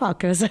don't you go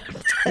fuck yourself?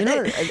 You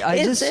know,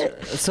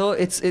 so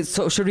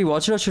should we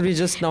watch it or should we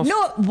just now?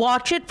 No,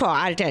 watch it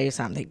I'll tell you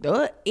something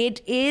though.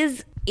 It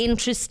is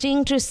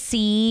interesting to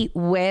see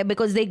where,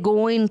 because they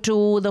go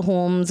into the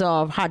homes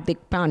of Hardik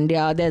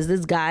Pandya. There's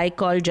this guy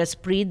called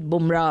Jasprit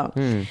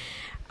Bumrah.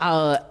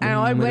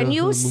 And when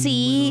you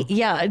see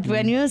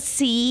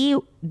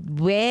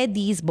where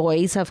these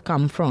boys have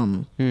come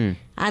from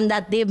and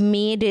that they've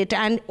made it,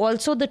 and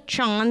also the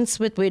chance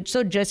with which,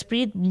 so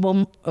Jasprit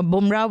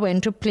Bumrah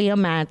went to play a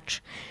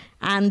match,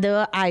 and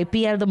the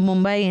IPL, the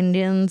Mumbai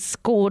Indians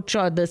coach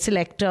or the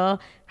selector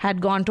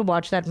had gone to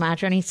watch that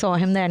match, and he saw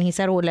him there and he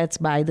said, oh, let's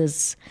buy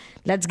this,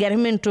 let's get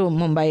him into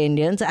Mumbai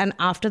Indians. And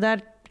after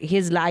that,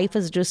 his life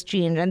has just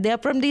changed, and they're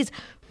from these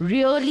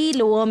really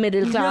lower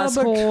middle class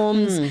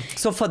homes.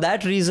 So for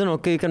that reason,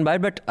 okay, you can buy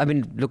it. But I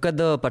mean, look at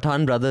the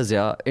Pathan brothers.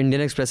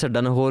 Indian Express had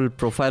done a whole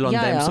profile on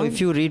them. So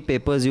if you read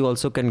papers, you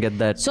also can get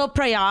that. So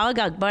Prayag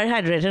Akbar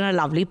had written a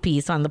lovely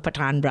piece on the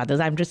Pathan brothers,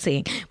 I'm just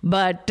saying.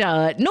 But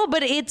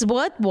but it's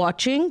worth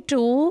watching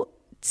to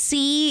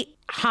see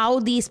how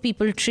these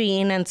people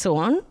train and so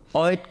on.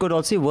 Or it could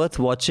also be worth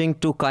watching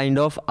to kind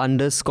of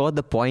underscore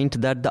the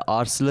point that the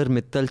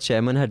ArcelorMittal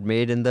chairman had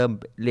made in the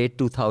late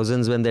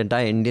 2000s, when the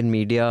entire Indian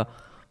media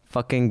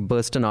fucking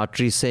burst an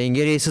artery saying,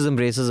 yeah,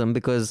 racism,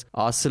 because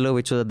Arcelor,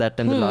 which was at that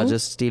time the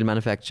largest steel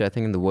manufacturer, I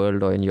think, in the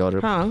world or in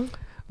Europe,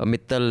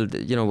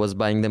 Mittal, was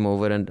buying them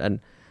over, and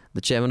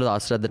the chairman of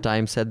Arcelor at the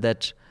time said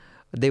that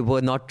they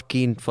were not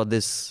keen for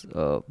this,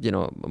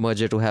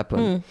 merger to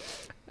happen.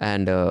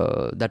 And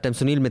that time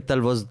Sunil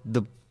Mittal was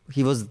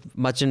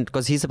much in,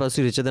 because he's supposed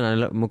to be richer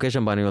than Mukesh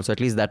Ambani also, at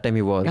least that time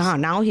he was.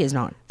 Now he is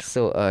not.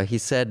 So he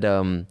said,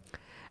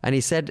 and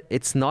he said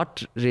it's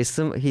not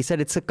racism, he said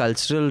it's a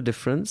cultural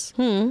difference.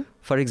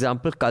 For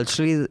example,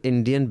 culturally,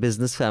 Indian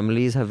business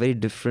families have very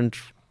different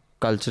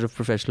culture of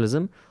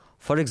professionalism.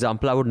 For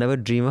example, I would never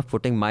dream of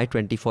putting my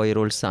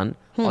 24-year-old son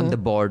on the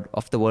board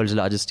of the world's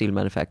largest steel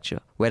manufacturer,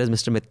 whereas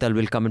Mr. Mittal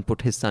will come and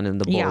put his son in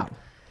the board. Yeah.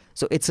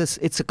 So it's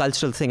a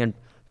cultural thing. And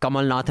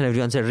Kamal Nath and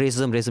everyone said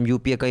racism,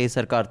 UPA ka ye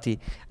sarkar thi,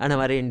 and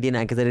hamare Indian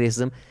anchors are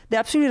racism.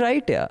 They're absolutely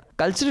right, yeah.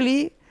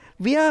 Culturally,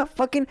 we are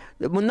fucking,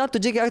 Munna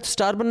tujhe kya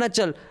star banna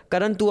chal,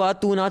 Karan tu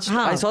naach.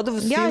 I saw the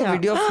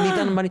video of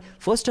Neeta Ambani.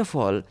 First of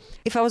all,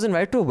 if I was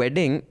invited to a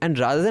wedding, and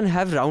rather than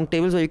have round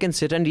tables where you can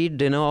sit and eat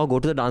dinner or go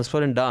to the dance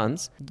floor and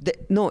dance,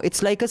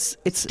 it's like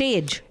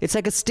stage. It's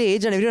like a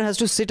stage, and everyone has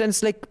to sit, and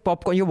it's like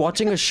popcorn. You're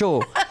watching a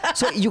show.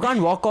 So you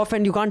can't walk off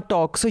and you can't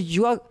talk. So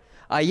you are,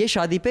 आइए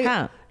शादी पे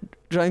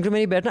drawing room में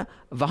नहीं बैठना,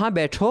 वहां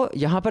बैठो,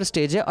 यहाँ पर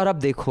स्टेज है और आप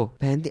देखो,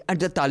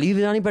 ताली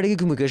बजानी पड़ेगी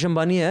कि मुकेश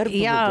अंबानी है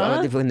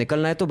यार,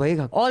 निकलना है तो भाई.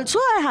 Also,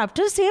 I have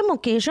to say,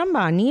 Mukesh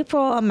Ambani,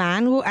 for a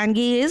man who, and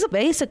he is a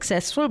very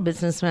successful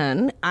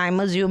businessman, I'm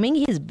assuming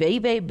he's very,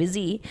 very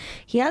busy.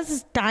 He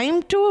has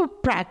time to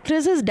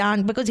practice his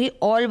dance, because he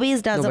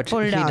always does a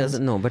full dance. He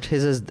doesn't know, but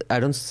his is, I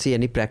don't see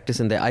any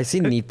practice in there. I see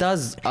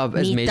Neeta's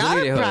as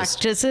majorly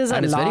rehearsed. Practices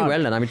and a it's lot. Very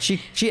well done. I mean,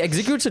 she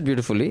executes it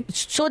beautifully.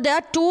 So there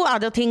are two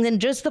other things in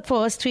just the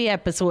first 3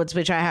 episodes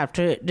which I have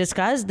to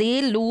discuss.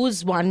 They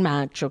lose one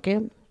match,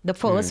 okay? The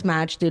first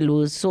match they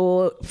lose.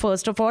 So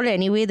first of all,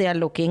 anyway, they are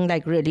looking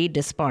like really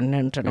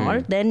despondent and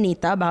all. Then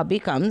Neeta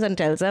Bhabhi comes and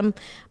tells them,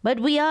 but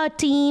we are a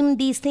team,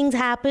 these things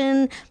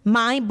happen,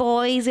 my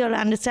boys, you'll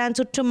understand.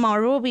 So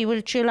tomorrow we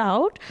will chill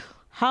out.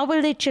 How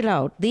will they chill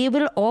out? They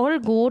will all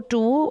go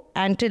to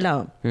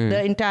Antilla,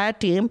 the entire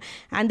team,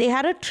 and they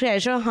had a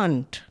treasure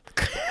hunt.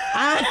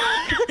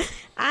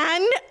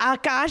 And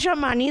Akash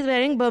Ambani is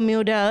wearing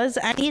Bermudas,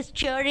 and he's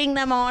cheering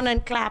them on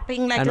and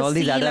clapping like a seal. And all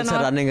these adults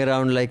are running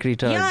around like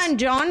retards. Yeah, and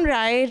John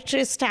Wright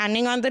is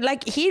standing on the,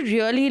 like, he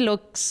really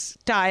looks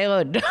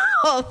tired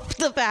of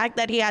the fact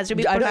that he has to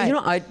be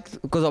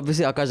because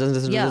obviously Akash doesn't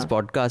listen to this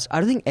podcast.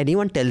 I don't think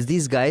anyone tells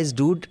these guys,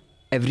 dude,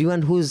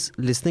 everyone who's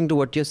listening to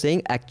what you're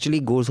saying actually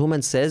goes home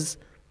and says,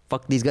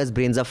 fuck, these guys'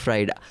 brains are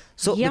fried.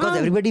 So, because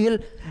everybody will,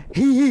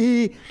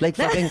 like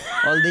fucking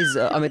all these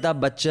Amitabh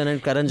Bachchan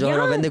and Karan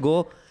Johar, when they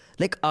go,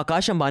 like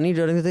Akash Ambani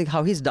during the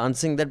how he's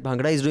dancing, that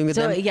bhangra he's doing with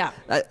them.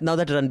 Now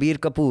that Ranbir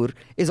Kapoor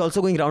is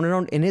also going round and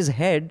round in his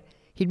head,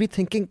 he'd be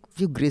thinking,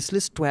 you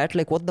graceless twat,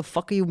 like what the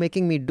fuck are you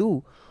making me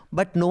do?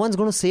 but no one's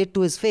going to say it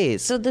to his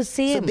face. So the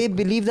same. So they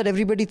believe that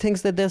everybody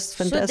thinks that they're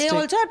fantastic. So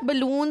they also had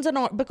balloons and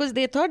all, because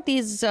they thought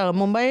these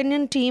Mumbai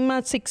Indian team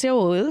are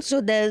 6-year-olds.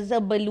 So there's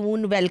a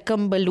balloon,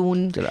 welcome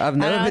balloon. I've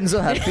never been so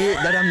happy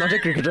that I'm not a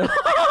cricketer.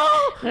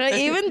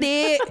 Even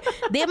they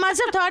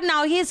must have thought,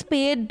 now he's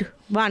paid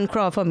 1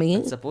 crore for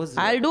me.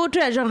 I'll do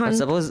treasure hunt.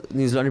 Suppose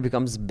New Zealand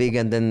becomes big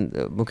and then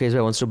Mukesh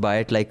Bhai wants to buy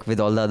it like with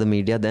all the other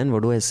media, then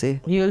what do I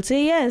say? You'll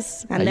say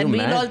yes. And Are then you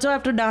we'll mad? also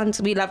have to dance.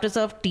 We'll have to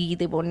serve tea.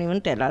 They won't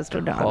even tell us to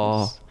dance.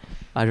 Oh,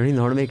 I don't even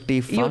know how to make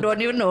tea. You don't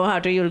even know how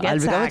to. You'll get I'll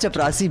become sacked. a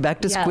chaprasi, back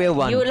to square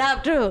one. You'll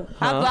have to.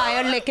 Ab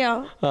wire leke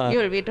aao.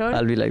 You'll be told.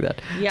 I'll be like that.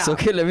 Yeah. So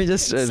okay, let me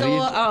just read.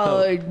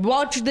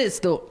 Watch this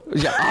though.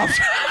 Yeah,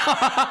 after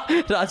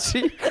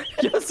Rajshri,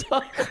 yes,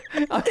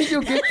 I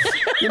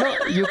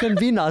mean, you can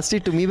be nasty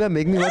to me by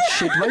making me watch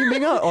shit. Why are you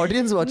making our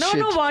audience watch shit?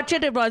 No, watch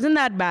it. It wasn't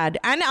that bad.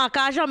 And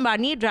Akash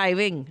Ambani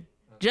driving.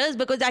 Just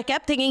because I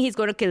kept thinking he's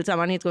going to kill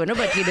someone,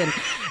 but he didn't.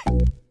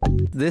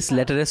 This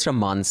letter is from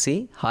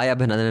Mansi. Hi,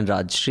 Abhinandan and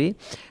Rajshri.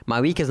 My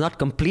week is not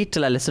complete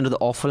till I listen to the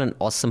awful and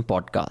awesome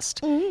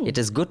podcast. It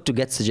is good to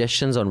get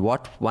suggestions on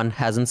what one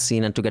hasn't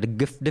seen and to get a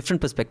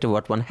different perspective of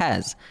what one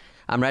has.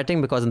 I'm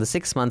writing because in the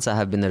 6 months I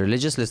have been a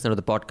religious listener of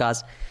the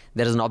podcast,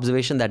 there is an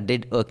observation that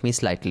did irk me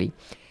slightly.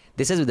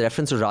 This is with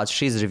reference to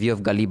Rajshri's review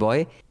of Gully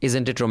Boy,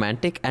 Isn't It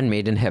Romantic and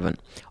Made in Heaven.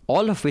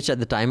 All of which at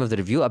the time of the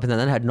review,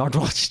 Abhinandan had not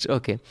watched.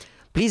 Okay.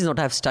 Please note,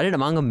 I have studied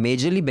among a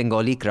majorly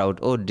Bengali crowd.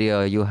 Oh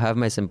dear, you have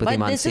my sympathy,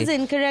 But Mansi. this is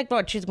incorrect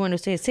what she's going to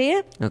say. Say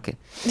it. Okay.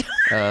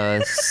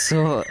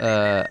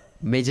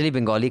 Majorly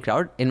Bengali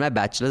crowd in my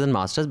bachelor's and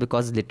master's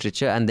because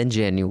literature and then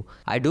JNU.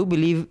 I do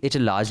believe it's a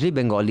largely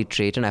Bengali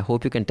trait and I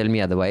hope you can tell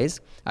me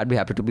otherwise. I'd be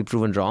happy to be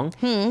proven wrong.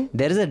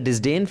 There is a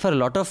disdain for a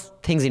lot of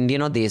things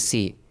Indian or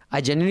Desi. I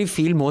genuinely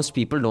feel most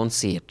people don't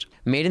see it.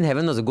 Made in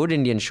Heaven was a good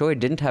Indian show. It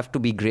didn't have to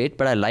be great,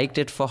 but I liked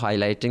it for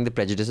highlighting the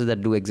prejudices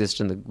that do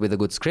exist with a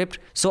good script.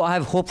 So I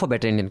have hope for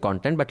better Indian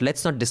content, but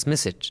let's not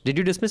dismiss it. Did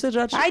you dismiss it,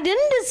 Raj? I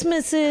didn't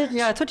dismiss it.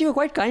 Yeah, I thought you were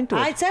quite kind to it.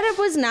 I said it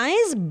was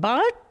nice,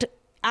 but...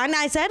 And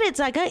I said it's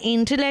like an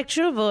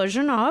intellectual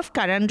version of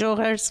Karan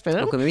Johar's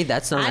film. Okay, maybe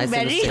that's not and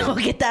nice.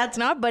 Okay, that's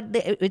not, but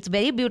it's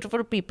very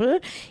beautiful people.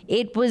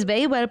 It was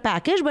very well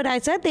packaged, but I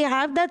said they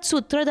have that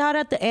Sutradhar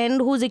at the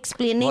end who's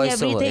explaining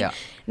everything. Yeah.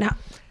 Now,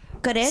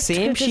 correct.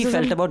 Same she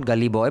felt about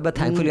Gully Boy, but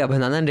thankfully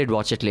Abhinandan did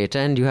watch it later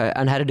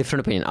and had a different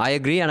opinion. I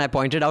agree, and I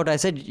pointed out, I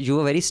said you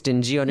were very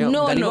stingy on your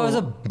Gully Boy was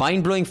a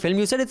mind-blowing film.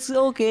 You said it's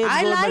okay.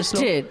 I liked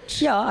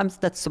it. Yeah,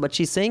 that's what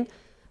she's saying.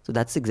 So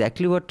that's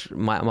exactly what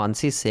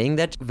Mansi is saying,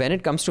 that when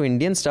it comes to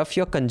Indian stuff,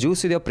 you're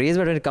conjuice with your praise,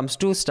 but when it comes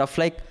to stuff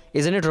like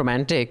Isn't It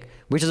Romantic,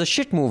 which is a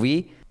shit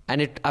movie,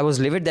 and I was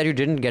livid that you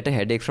didn't get a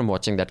headache from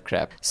watching that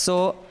crap.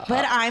 So,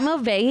 but I'm a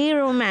very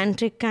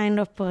romantic kind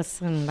of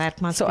person.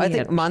 That must be I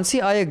think, Mansi,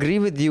 I agree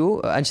with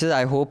you. And she says,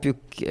 I hope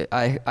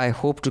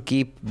to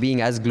keep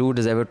being as glued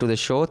as ever to the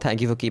show. Thank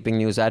you for keeping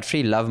news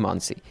ad-free. Love,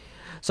 Mansi.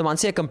 So,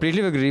 Mansi, I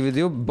completely agree with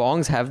you.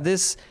 Bongs have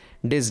this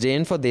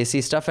disdain for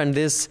Desi stuff, and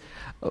this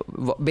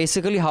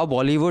basically how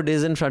Bollywood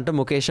is in front of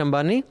Mukesh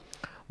Ambani.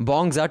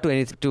 Bongs are to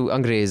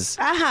Angrez.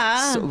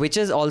 So, which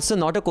is also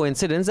not a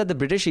coincidence that the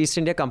British East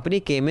India Company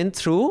came in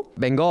through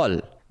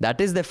Bengal.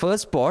 That is the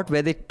first port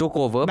where they took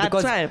over.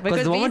 That's right.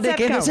 Because the moment they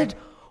came, they said,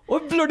 oh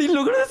bloody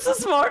look at this, so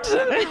smart.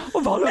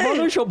 Oh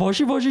bhalo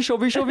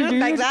shobi shobi.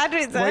 Like that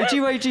is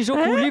Vaichi so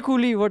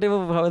cooli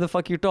whatever how the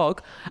fuck you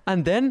talk.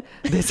 And then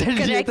they said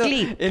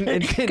correctly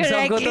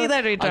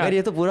that return. अगर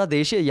ये तो पूरा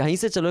देश है यहीं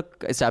से चलो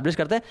establish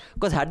करते हैं,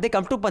 because had they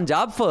come to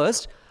Punjab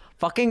first,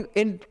 fucking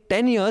in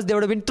 10 years they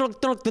would have been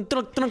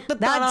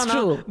that's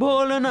true.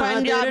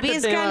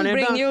 Punjabis can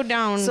bring you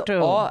down too.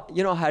 Or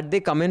had they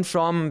come in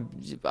from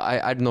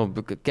I don't know,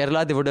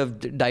 Kerala, they would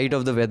have died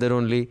of the weather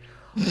only.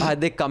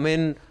 Had they come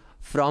in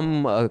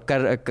from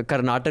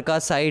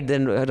Karnataka side,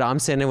 then Ram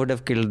Sena would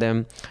have killed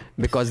them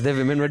because their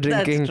women were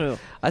drinking. That's true.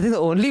 I think the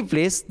only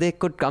place they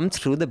could come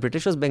through the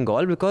British was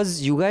Bengal,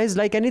 because you guys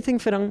like anything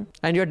Firang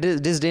and you're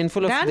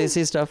disdainful of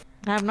Desi stuff.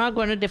 I'm not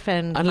going to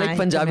defend. Unlike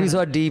Punjabis who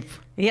are deep.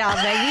 Yeah,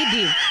 very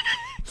deep.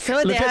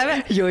 So they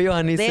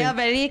are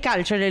very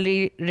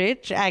culturally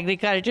rich,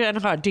 agriculture and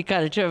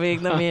horticulture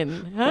being the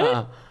main.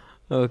 Huh?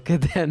 Okay,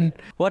 then.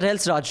 What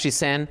else, Rajshri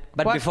Sen?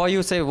 But before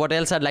you say what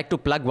else, I'd like to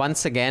plug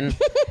once again.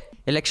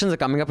 Elections are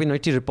coming up.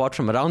 Innovative report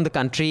from around the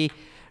country.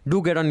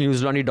 Do get on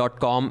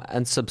newslaundry.com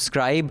and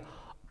subscribe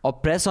or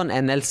press on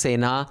NL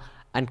Sena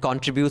and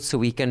contribute so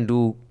we can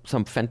do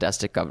some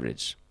fantastic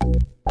coverage.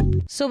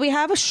 So we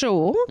have a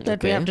show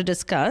that we have to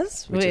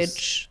discuss,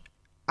 which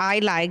I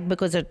like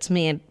because it's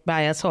made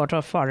by a sort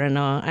of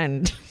foreigner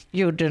and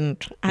you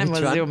didn't, I'm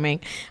assuming.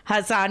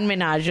 Hasan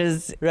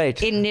Minhaj's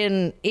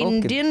Indian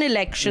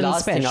election Last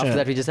special. Thing, after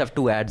that we just have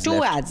 2 ads Two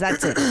left. ads,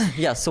 that's it.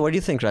 Yeah, so what do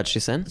you think,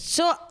 Rajshri Sen?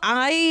 So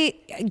I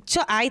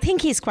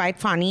think he's quite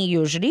funny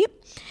usually.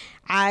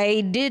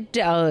 I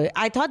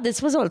thought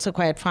this was also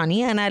quite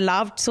funny, and I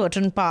loved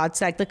certain parts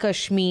like the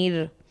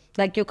Kashmir.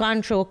 Like you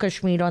can't show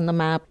Kashmir on the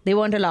map. They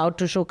weren't allowed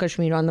to show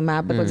Kashmir on the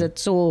map because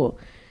it's so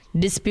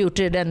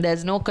disputed and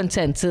there's no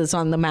consensus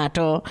on the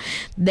matter.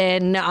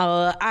 Then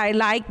I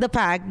like the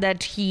fact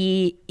that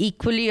he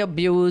equally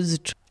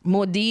abused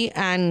Modi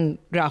and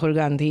Rahul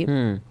Gandhi.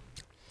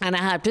 And I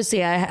have to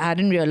say, I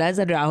hadn't realized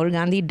that Rahul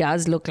Gandhi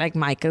does look like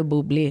Michael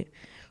Bublé.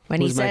 When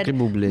Who's he said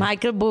Michael Bublé?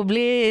 Michael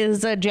Bublé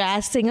is a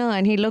jazz singer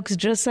and he looks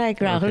just like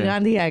Rahul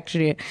Gandhi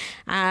actually.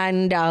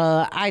 And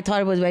I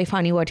thought it was very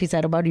funny what he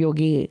said about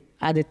Yogi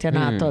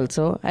Adityanath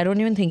also. I don't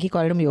even think he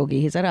called him Yogi.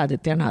 He said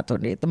Adityanath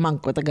only, the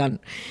monk with a gun.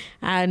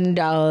 And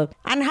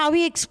how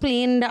he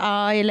explained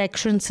our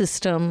election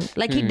system.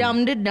 Like he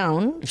dumbed it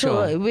down,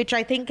 so which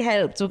I think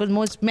helps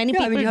because many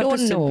people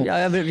don't know.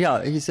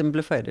 Yeah, he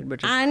simplified it.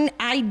 But And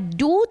I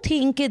do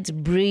think it's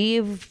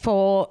brave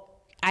for...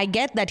 I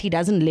get that he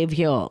doesn't live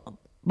here.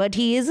 But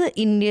he is an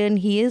Indian,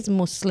 he is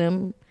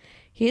Muslim,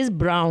 he is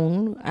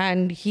brown,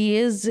 and he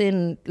is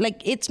in... Like,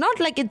 it's not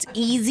like it's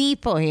easy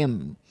for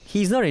him.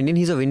 he's not Indian,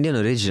 he's of Indian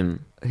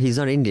origin. He's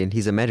not Indian,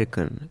 he's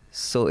American.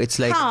 So it's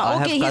like, I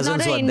have cousins he's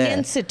not who an are Indian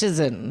there.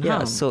 citizen.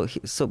 Yeah, so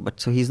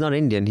he's not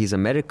Indian, he's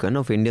American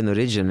of Indian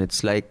origin.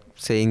 It's like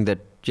saying that,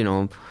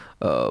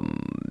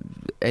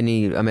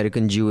 any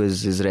American Jew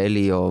is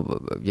Israeli or,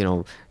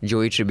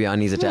 Joey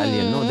Tribbiani is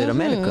Italian. No, they're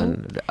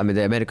American. I mean,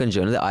 they're American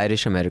journalists, they're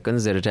Irish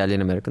Americans, they're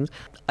Italian Americans.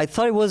 I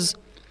thought it was,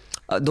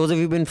 those of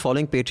you who've been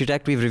following Patriot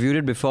Act, we've reviewed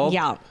it before.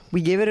 Yeah.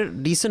 We gave it a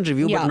decent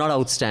review, but not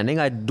outstanding.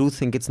 I do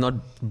think it's not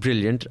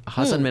brilliant.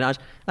 Hasan Minhaj,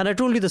 and I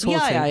told you this whole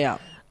thing.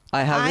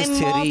 I have this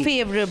theory. I'm more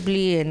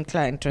favorably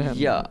inclined to him.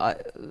 Yeah,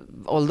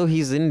 although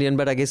he's Indian,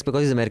 but I guess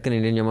because he's American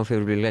Indian, you're more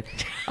favorably inclined.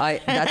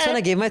 That's when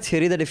I gave my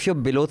theory that if you're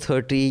below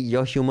 30,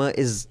 your humor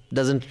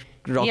doesn't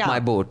rock my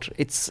boat.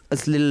 It's a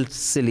little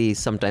silly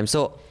sometimes.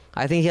 So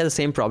I think he has the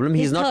same problem.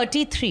 He's not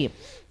 33.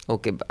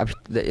 Okay,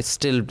 it's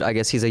still, I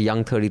guess he's a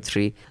young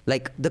 33.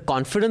 Like the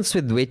confidence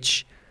with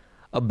which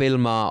a Bill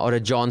Maher or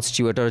a Jon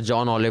Stewart or a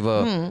John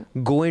Oliver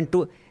go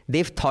into,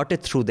 they've thought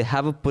it through. They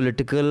have a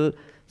political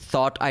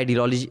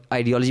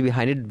ideology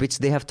behind it, which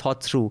they have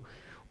thought through.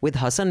 With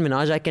Hasan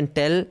Minhaj, I can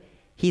tell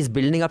he's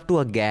building up to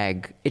a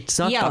gag. It's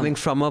not coming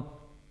from a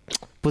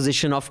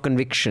position of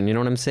conviction. You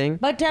know what I'm saying?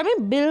 But I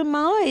mean, Bill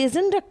Maher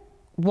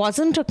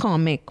wasn't a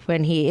comic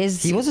when he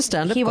is. He was a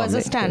stand-up comic. He was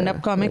a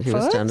stand-up comic He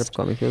first. was stand-up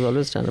comic. He was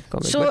always a stand-up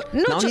comic. So,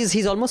 now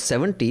he's almost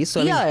 70.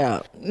 So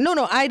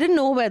No, I didn't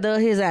know whether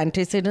his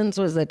antecedents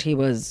was that he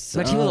was.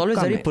 But he was always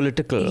comic. very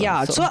political.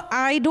 Yeah, so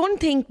I don't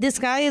think this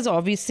guy is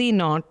obviously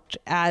not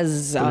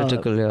as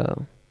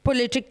political.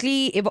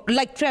 Politically,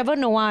 like Trevor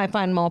Noah, I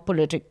find more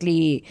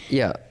politically.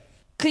 Yeah.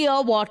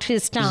 Clear what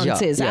his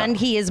stance is, and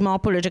he is more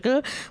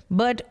political.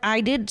 But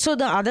so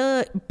the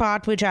other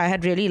part which I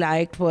had really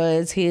liked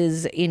was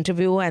his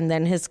interview and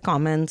then his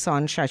comments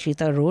on Shashi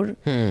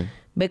Tharoor.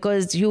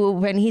 Because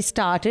when he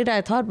started,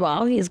 I thought,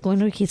 wow, he's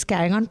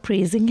carrying on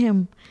praising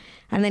him.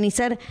 And then he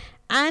said,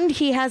 and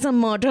he has a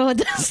murder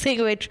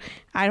thing, which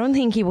I don't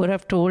think he would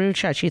have told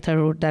Shashi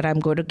Tharoor that I'm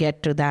going to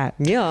get to that.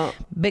 Yeah.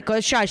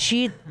 Because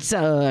Shashi's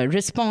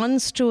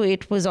response to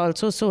it was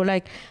also so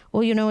like,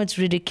 oh, it's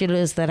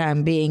ridiculous that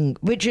I'm being,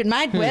 which it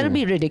might well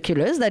be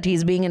ridiculous that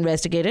he's being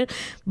investigated.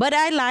 But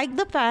I like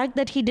the fact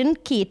that he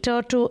didn't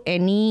cater to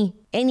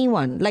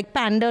anyone, like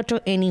pander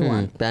to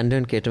anyone. Pander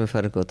and cater में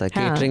फर्क होता है.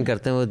 Catering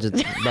करते हैं वो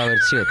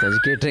बावर्ची होता है.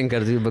 Catering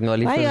करती है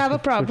Bengali. Why you have a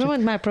problem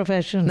with my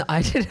profession? No,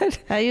 I didn't.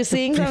 Are you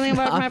saying something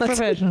about my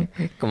profession?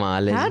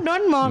 कमाल है.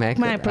 Don't mock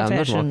my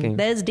profession. I'm not mocking.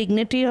 There's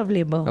dignity of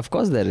labor. Of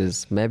course there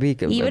is. Maybe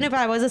even if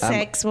I was a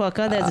sex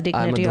worker, there's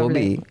dignity of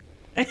labor.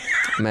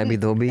 Maybe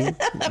dhobi,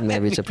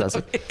 maybe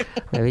chaplasi,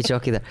 maybe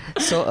chowkidar.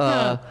 So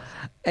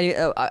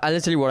anyway,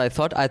 I'll tell you what I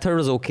thought. I thought it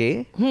was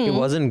okay. It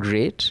wasn't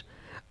great.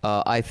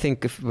 I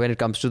think when it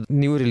comes to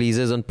new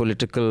releases on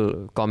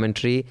political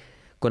commentary,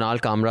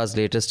 Kunal Kamra's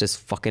latest is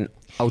fucking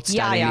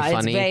outstandingly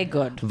funny. It's very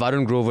good.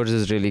 Varun Grover's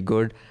is really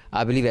good.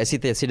 I believe Aisi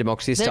Tesi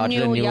Democracy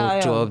started a new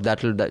tour.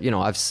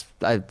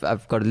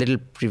 I've got a little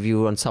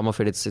preview on some of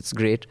it. It's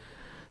great.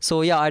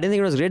 So I didn't think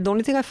it was great. The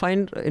only thing I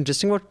find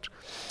interesting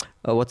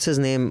what's his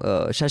name,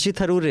 Shashi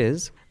Tharoor,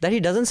 is that he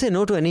doesn't say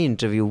no to any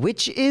interview,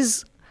 which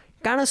is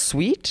kind of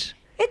sweet.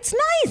 It's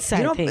nice,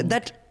 I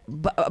think.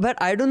 But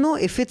I don't know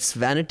if it's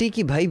vanity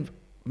ki bhai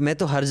main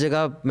to har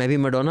jagah main bhi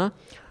Madonna,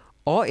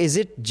 or is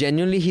it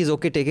genuinely he's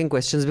okay taking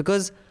questions,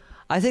 because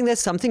I think there's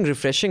something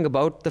refreshing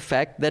about the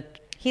fact that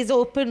he's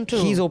open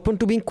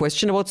to being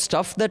questioned about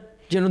stuff that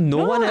no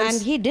one else.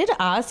 And he did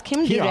ask him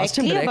directly. He asked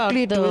him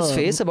directly to his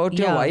face about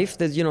your wife.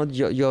 That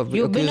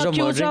you've been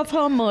accused of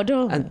her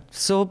murder. And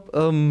so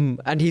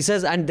and he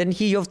says, and then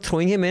you're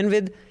throwing him in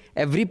with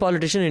every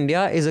politician in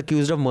India is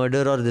accused of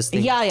murder or this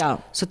thing. Yeah.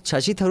 So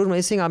Shashi Tharoor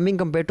may saying I'm being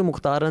compared to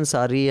Mukhtar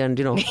Ansari and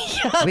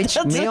which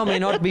may or may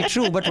not be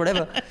true, but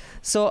whatever.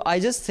 So I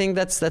just think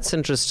that's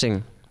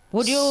interesting.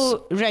 Would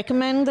you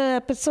recommend the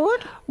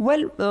episode?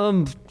 Well,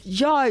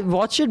 I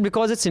watch it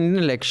because it's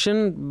Indian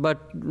election,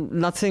 but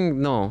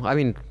nothing. No, I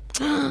mean,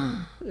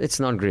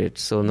 it's not great.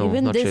 So no,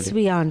 even not this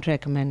really. We aren't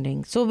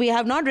recommending. So we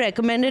have not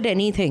recommended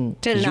anything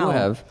till now. You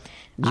have.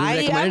 I am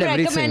recommended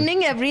everything.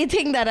 recommending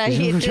everything that I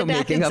You're hated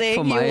making and up for saying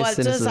you my also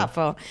cynicism.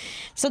 suffer.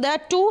 So there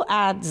are 2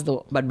 ads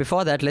though. But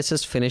before that, let's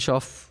just finish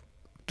off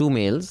 2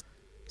 mails.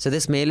 So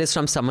this mail is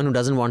from someone who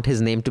doesn't want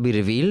his name to be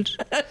revealed.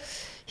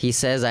 He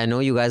says, I know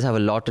you guys have a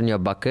lot in your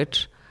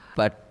bucket,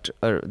 but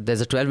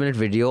there's a 12-minute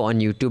video on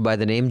YouTube by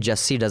the name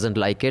Jassi Doesn't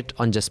Like It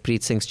on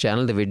Jaspreet Singh's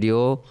channel. The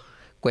video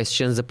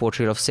questions the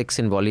portrayal of Sikhs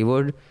in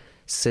Bollywood.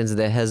 Since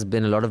there has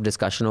been a lot of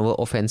discussion over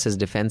offences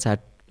defence, I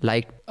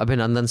like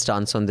Abhinandan's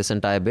stance on this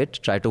entire bit.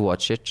 Try to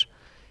watch it.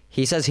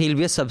 He says he'll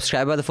be a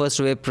subscriber the 1st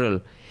of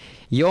April.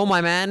 Yo,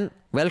 my man,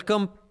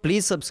 welcome.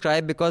 Please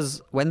subscribe,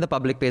 because when the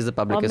public pays, the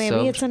public Or is maybe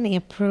served. it's an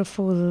April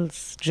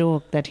Fool's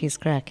joke that he's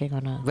cracking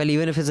on us. Well,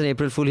 even if it's an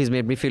April Fool, he's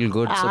made me feel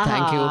good. So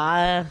thank you.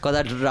 Because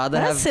I'd rather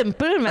What a have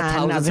simple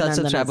man 1,000 such Abhinandan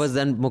subscribers is.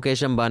 than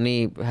Mukesh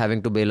Ambani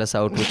having to bail us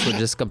out, which would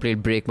just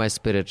completely break my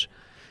spirit.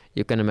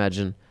 You can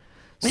imagine.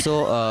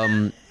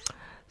 So,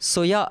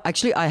 so yeah,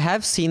 actually, I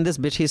have seen this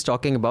bit he's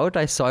talking about.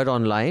 I saw it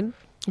online.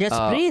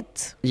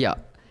 Jaspreet. Yeah.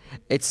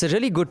 It's a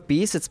really good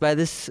piece. It's by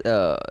this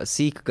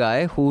Sikh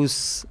guy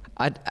who's...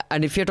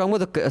 And if you're talking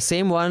about the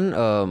same one,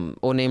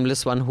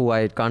 nameless one who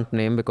I can't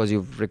name because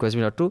you've requested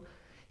me not to,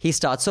 he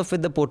starts off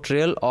with the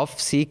portrayal of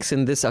Sikhs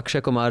in this Akshay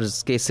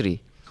Kumar's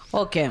Kesari.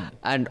 Okay.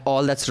 And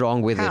all that's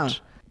wrong with Huh.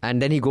 it.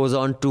 And then he goes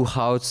on to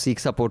how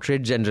Sikhs are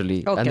portrayed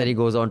generally. Okay. And then he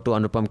goes on to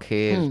Anupam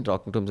Kher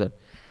talking to himself.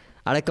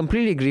 And I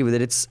completely agree with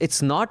it.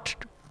 It's not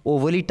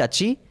overly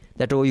touchy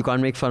that, you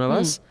can't make fun of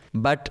us.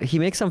 But he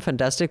makes some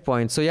fantastic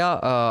points. So yeah,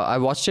 I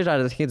watched it.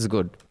 I think it's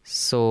good.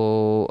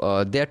 So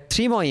there are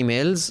 3 more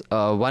emails.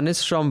 One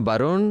is from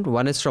Barun,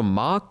 one is from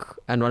Mark,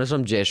 and one is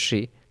from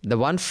Jayashree. The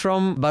one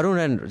from Barun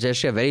and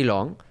Jayashree are very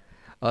long.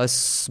 But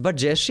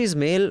Jayashree's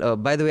mail,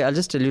 by the way, I'll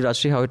just tell you,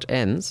 Rashri, how it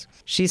ends.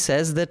 She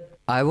says that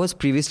I was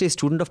previously a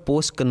student of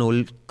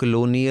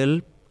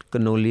post-colonial...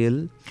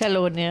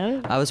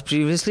 I was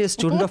previously a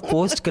student of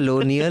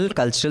post-colonial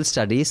cultural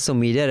studies, so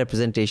media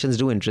representations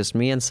do interest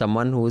me, and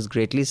someone who is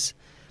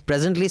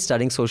presently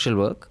studying social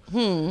work.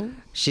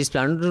 She's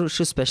planning to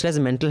specialize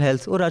in mental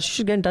health. Oh, Raj, you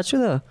should get in touch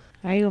with her.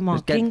 Are you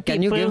mocking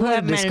Can you people give who her a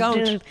have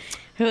discount?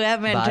 who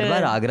have mental...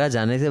 बार-बार आगरा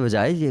जाने से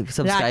बजाय ये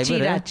subscriber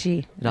है.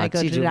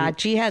 Rachi. जो भी-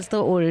 Rachi has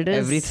the oldest...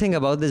 Everything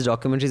about this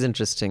documentary is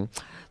interesting.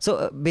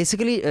 So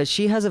basically,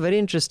 she has a very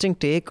interesting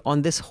take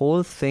on this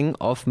whole thing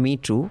of Me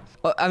Too.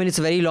 I mean, it's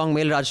a very long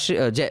mail.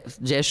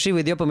 Jayashree,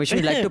 with your permission,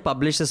 I'd like to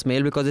publish this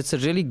mail because it's a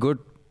really good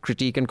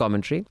critique and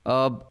commentary.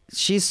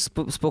 She's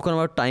spoken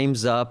about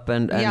Time's Up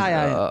and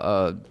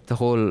the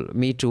whole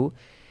Me Too.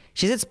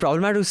 She says it's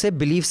problematic to say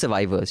believe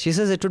survivors. She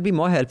says it would be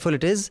more helpful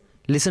it is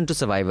listen to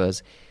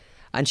survivors.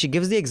 And she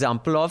gives the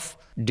example of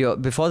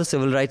before the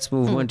civil rights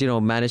movement,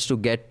 managed to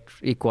get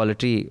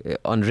equality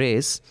on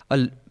race.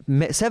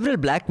 Several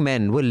black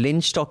men were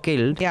lynched or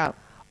killed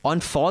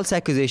on false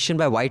accusation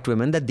by white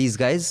women that these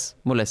guys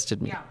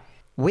molested me. Yeah.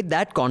 With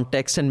that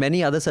context and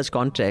many other such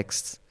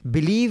contexts,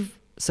 believe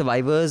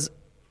survivors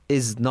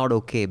is not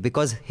okay,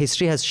 because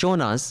history has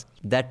shown us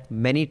that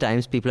many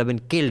times people have been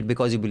killed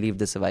because you believe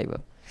the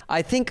survivor.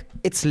 I think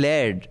it's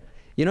layered.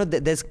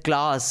 There's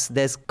class,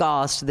 there's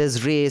caste,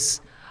 there's race.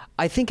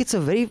 I think it's a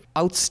very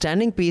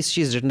outstanding piece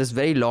she's written, this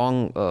very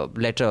long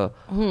letter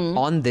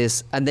on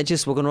this. And then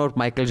she's spoken about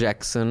Michael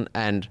Jackson,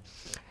 and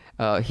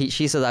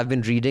she says, I've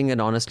been reading,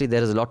 and honestly,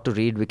 there is a lot to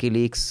read.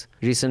 WikiLeaks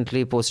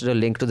recently posted a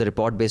link to the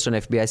report based on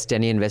FBI's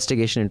 10-year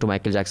investigation into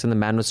Michael Jackson. The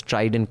man was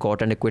tried in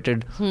court and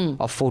acquitted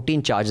of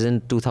 14 charges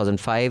in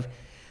 2005.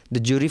 The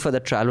jury for the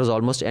trial was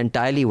almost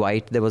entirely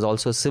white. There was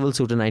also a civil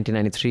suit in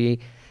 1993,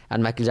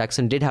 and Michael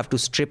Jackson did have to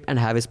strip and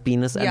have his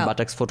penis and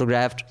buttocks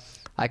photographed.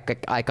 I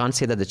can't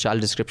say that the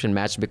child description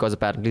matched, because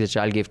apparently the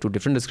child gave 2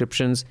 different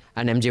descriptions,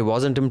 and MJ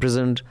wasn't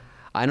imprisoned.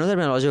 I know that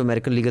my knowledge of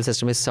American legal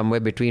system is somewhere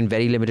between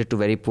very limited to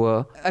very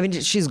poor. I mean,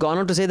 she's gone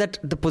on to say that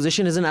the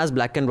position isn't as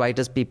black and white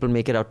as people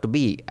make it out to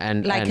be.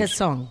 And his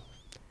song.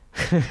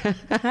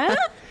 Huh?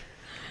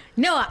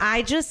 No,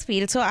 I just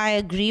feel, so I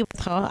agree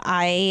with her.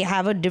 I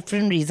have a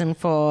different reason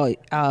for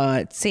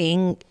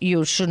saying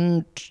you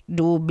shouldn't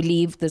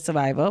believe the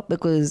survivor,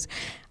 because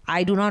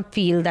I do not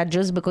feel that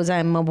just because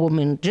I'm a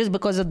woman, just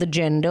because of the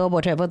gender,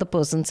 whatever the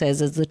person says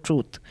is the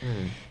truth.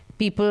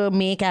 People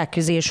make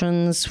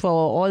accusations for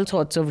all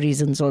sorts of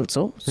reasons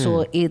also.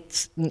 So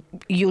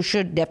you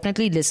should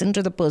definitely listen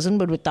to the person,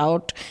 but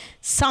without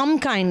some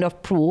kind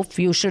of proof.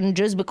 You shouldn't,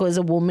 just because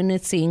a woman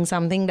is saying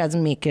something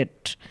doesn't make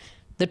it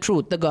the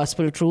truth, the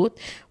gospel truth.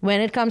 When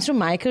it comes to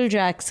Michael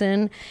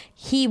Jackson,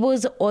 he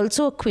was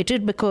also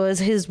acquitted because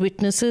his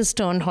witnesses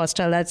turned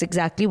hostile. That's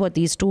exactly what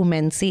these 2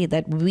 men say,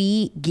 that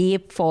we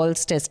gave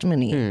false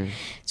testimony.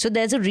 So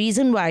there's a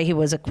reason why he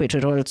was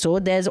acquitted also.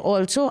 There's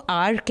also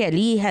R.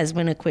 Kelly has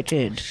been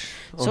acquitted.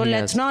 So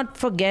let's not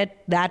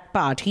forget that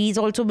part. He's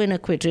also been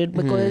acquitted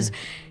because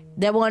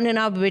there weren't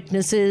enough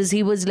witnesses.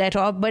 He was let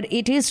off. But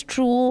it is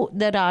true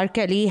that R.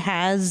 Kelly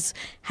has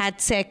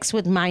had sex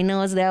with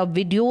minors. There are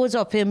videos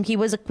of him. He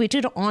was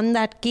acquitted on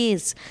that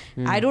case.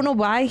 I don't know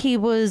why he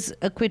was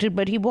acquitted,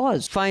 but he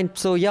was. Fine.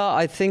 So, yeah,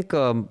 I think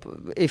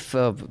if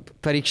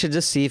Pariksha,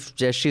 just see if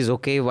Jayashree is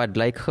okay, I'd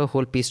like her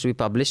whole piece to be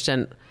published.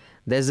 And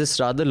there's this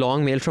rather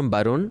long mail from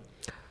Barun,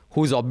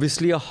 who's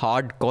obviously a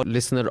hardcore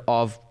listener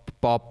of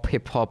pop,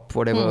 hip-hop,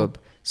 whatever.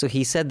 So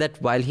he said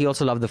that while he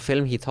also loved the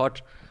film, he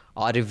thought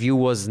our review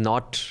was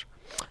not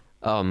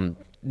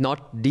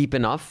deep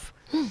enough.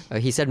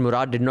 He said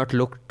Murad did not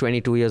look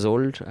 22 years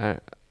old.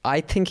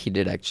 I think he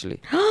did,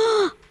 actually.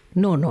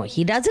 No,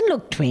 he doesn't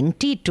look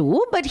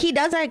 22, but he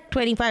does like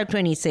 25,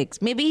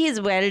 26. Maybe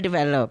he's well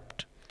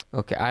developed.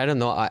 Okay, I don't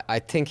know. I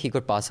think he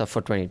could pass up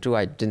for 22.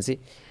 I didn't see.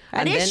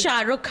 And then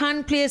Shah Rukh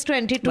Khan plays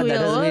 22 but years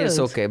that doesn't old. mean it's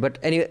okay. But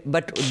anyway,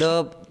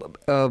 Barun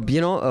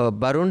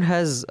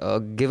has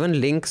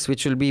given links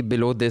which will be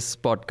below this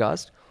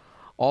podcast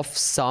of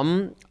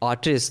some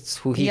artists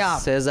who he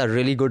says are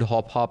really good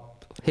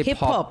hip-hop.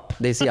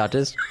 Desi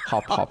artists.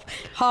 Hop.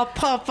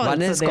 Hop.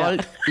 One is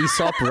called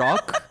Aesop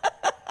Rock,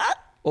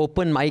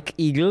 Open Mike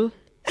Eagle,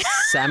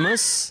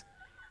 Samus,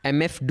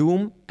 MF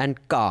Doom and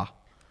Ka.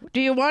 Do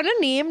you want a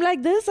name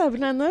like this,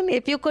 Abhinandan?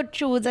 If you could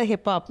choose a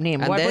hip-hop name,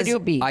 And what would there's you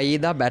be?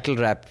 Aida Battle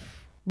Rap.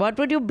 What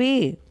would you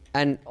be?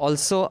 And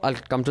also, I'll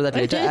come to that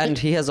later. And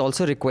he has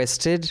also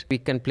requested we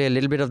can play a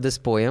little bit of this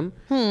poem.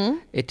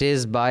 It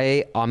is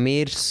by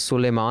Amir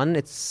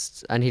Suleiman.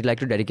 And he'd like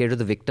to dedicate it to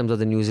the victims of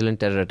the New Zealand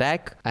terror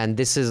attack. And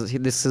this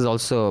is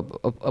also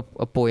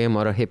a poem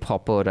or a hip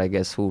hopper, I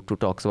guess, who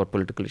talks about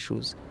political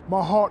issues.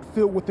 My heart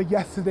filled with the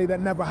yesterday that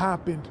never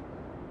happened.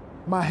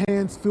 My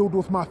hands filled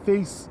with my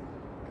face.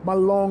 My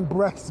long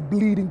breaths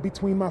bleeding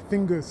between my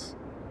fingers.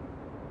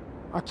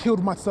 I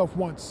killed myself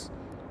once,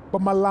 but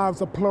my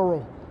lives are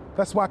plural.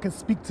 That's why I can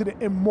speak to the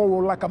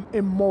immoral like I'm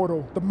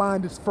immortal. The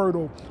mind is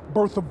fertile.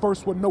 Birth of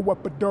verse with no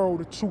epidural.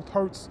 The truth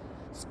hurts.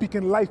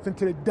 Speaking life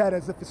into the dead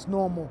as if it's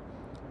normal.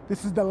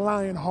 This is the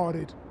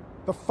lion-hearted,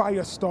 the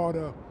fire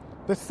starter,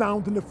 the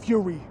sound and the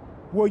fury.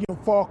 William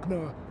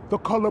Faulkner, the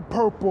color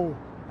purple,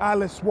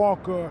 Alice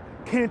Walker,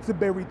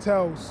 Canterbury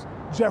Tales,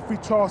 Geoffrey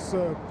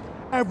Chaucer.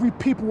 Every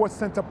people was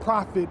sent a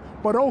prophet,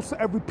 but also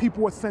every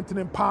people was sent an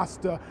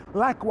imposter.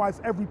 Likewise,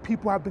 every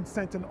people have been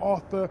sent an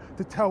author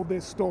to tell their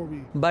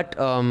story. But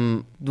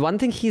one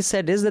thing he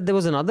said is that there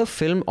was another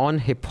film on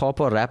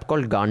hip-hop or rap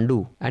called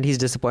Gandu. And he's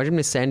disappointed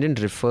me send and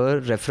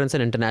reference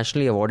an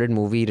internationally awarded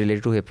movie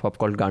related to hip-hop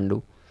called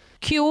Gandu.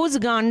 Q's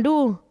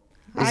Gandu.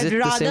 Is I'd it the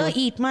rather same?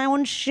 eat my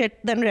own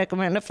shit than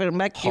recommend a film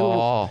like Q.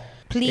 Oh,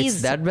 Please.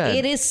 it's that bad?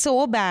 It is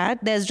so bad.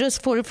 There's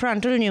just full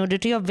frontal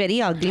nudity of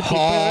very ugly people.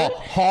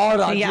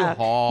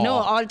 Raju, No,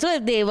 also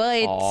if they were,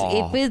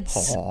 if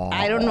it's,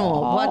 I don't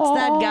know, what's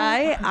that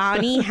guy?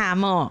 Arnie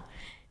Hammer.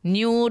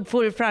 Nude,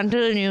 full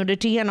frontal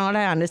nudity and all,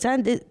 I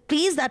understand.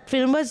 Please, that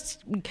film was,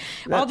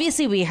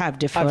 obviously we have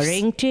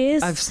differing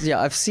tastes.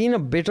 I've seen a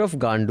bit of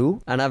Gandu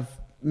and I've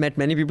met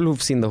many people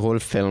who've seen the whole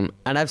film.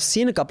 And I've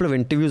seen a couple of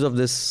interviews of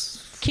this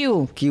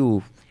Q.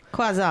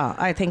 Quasar,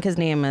 I think his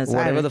name is.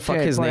 Whatever the fuck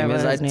his name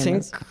is. I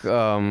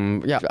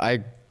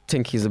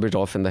think he's a bit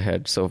off in the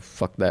head. So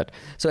fuck that.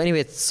 So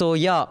anyway,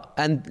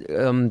 and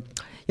there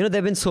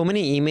have been so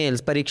many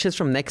emails. Parikshits,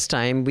 from next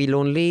time, we'll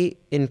only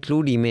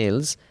include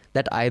emails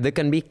that either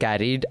can be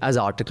carried as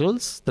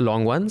articles, the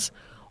long ones,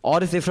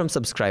 or if they're from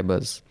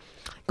subscribers.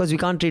 Because we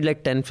can't read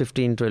like 10,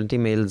 15, 20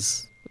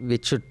 mails,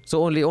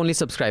 so only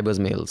subscribers'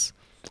 mails.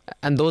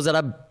 And those that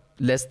are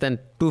less than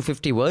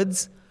 250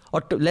 words,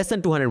 or less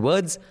than 200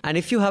 words. And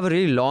if you have a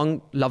really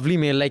long, lovely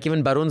mail, like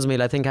even Barun's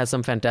mail, I think has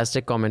some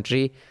fantastic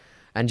commentary.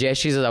 And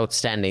Jayashree's is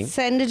outstanding.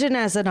 Send it in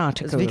as an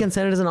article. We can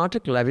send it as an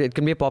article. It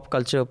can be a pop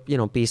culture,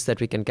 piece that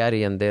we can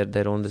carry and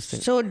their own this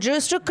thing. So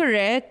just to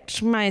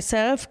correct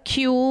myself,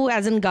 Q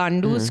as in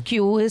Gandu's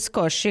Q is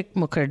Kaushik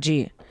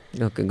Mukherjee.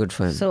 Okay, good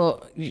for him.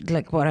 So,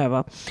 like,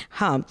 whatever.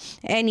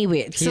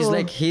 Anyway.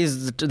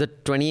 He's the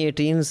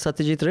 2018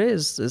 Satyajit Ray.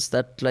 Is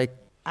that like...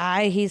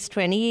 He's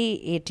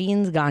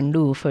 2018's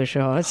Gandu for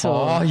sure.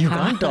 So you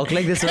can't talk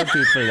like this about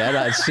people,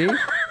 Rajshri.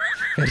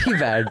 Very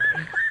bad.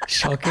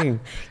 Shocking.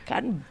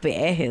 Can't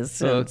bear his.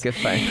 Okay,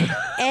 fine.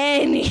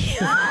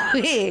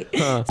 Anyway.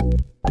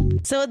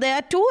 So there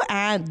are 2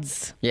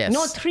 ads. Yes.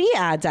 No, 3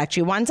 ads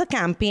actually. One's a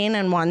campaign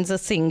and one's a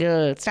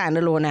single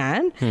standalone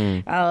ad.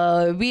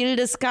 We'll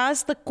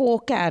discuss the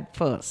Coke ad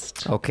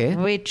first. Okay.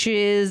 Which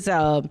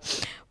stars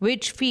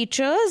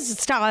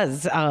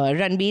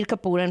Ranbir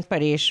Kapoor and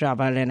Paresh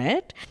Rawal in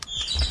it.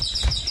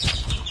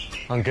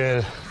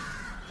 Uncle,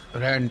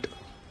 rent.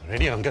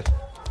 Ready, uncle?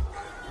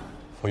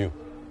 For you.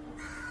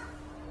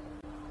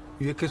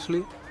 ये किस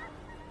लिए?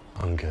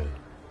 Uncle,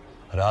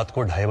 रात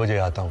को 2:30 बजे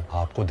आता हूँ,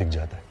 आपको दिख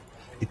जाता है.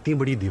 इतनी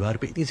बड़ी दीवार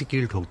पे इतनी सी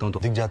कील ठोकता हूँ तो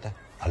दिख जाता है.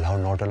 अलाउड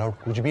नॉट अलाउड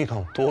कुछ भी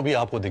खाऊं तो भी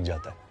आपको दिख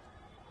जाता है.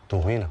 तो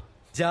हुई ना.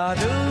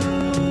 जादू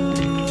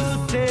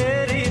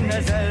तेरी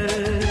नजर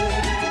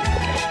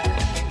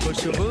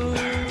खुशबू.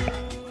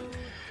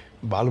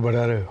 बाल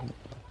बढ़ा रहे हो?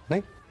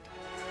 नहीं.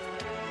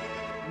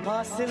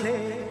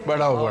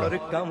 बढ़ाओ. और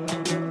कम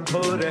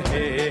हो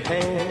रहे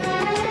हैं.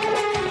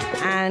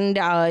 And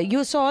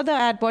you saw the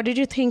ad. What did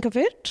you think of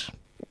it?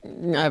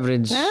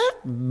 Average.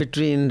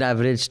 Between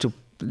average to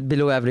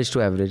below average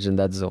to average, in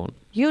that zone.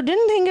 You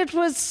didn't think it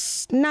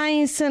was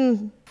nice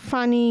and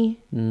funny?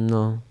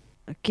 No.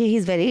 Okay,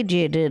 he's very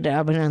jaded,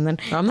 Abhinandan.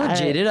 I'm not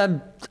jaded.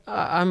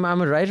 I'm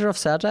a writer of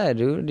satire,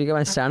 dude.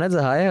 My standards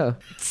are higher.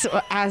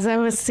 So as I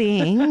was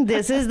saying,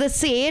 this is the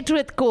Say It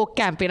With Coke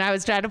campaign. I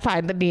was trying to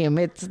find the name.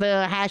 It's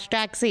the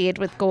hashtag Say It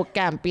With Coke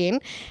campaign,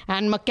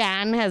 and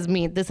McCann has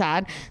made this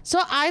ad. So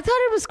I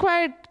thought it was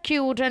quite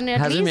cute, and at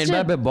Has it least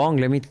made by Bong?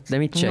 Let me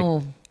check.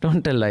 No.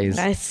 Don't tell lies.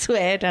 I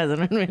swear it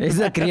hasn't been made. Is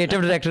the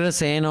creative director a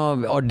Sen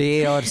or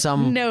Day or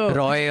some No.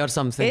 Roy or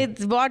something?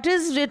 It's what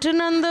is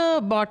written on the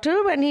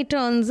bottle when he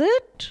turns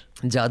it.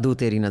 Jadoo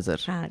Teri Nazar.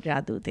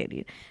 Jadoo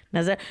Teri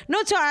Nazar.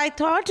 No, so I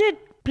thought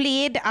it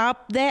played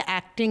up their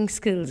acting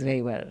skills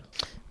very well.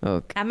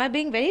 Okay. Am I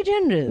being very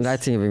generous? I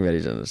think you're being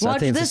very generous. Watch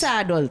this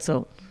ad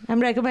also. I'm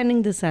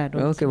recommending this ad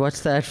also. Okay,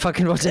 watch that.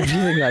 Fucking watch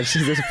everything,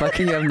 actually. Just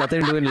fucking, you have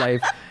nothing to do in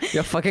life.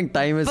 Your fucking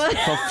time is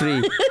for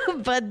free.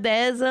 But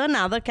there's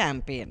another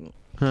campaign.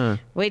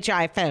 Which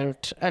I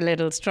felt a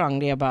little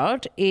strongly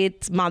about.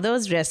 It's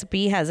Mother's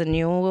Recipe has a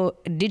new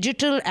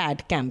digital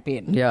ad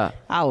campaign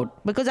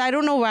out. Because I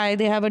don't know why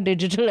they have a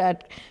digital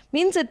ad.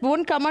 Means it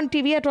won't come on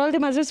TV at all. They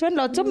must have spent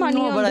lots of money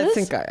on this. No,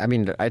 but I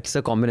think, it's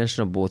a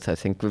combination of both, I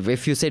think.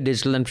 If you say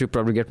digital, then you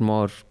probably get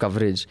more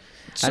coverage.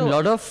 So, and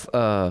a lot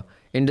of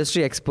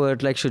industry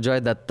experts like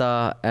Sujoy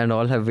Datta and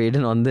all have weighed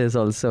in on this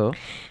also.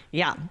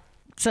 Yeah.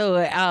 So,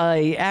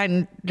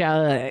 a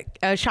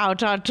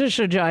shout out to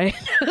Sujoy,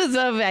 who's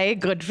a very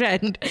good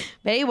friend.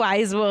 Very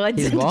wise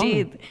words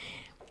indeed.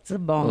 It's a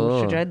bong,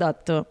 Sujoy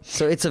Datta.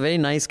 So, it's a very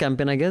nice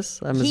campaign, I guess.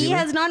 He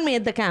has not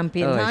made the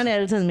campaign. Someone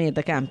else has made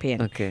the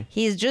campaign. Okay.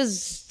 He's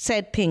just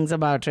said things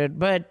about it.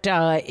 But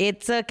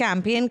it's a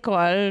campaign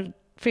called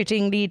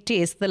Fittingly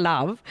Taste the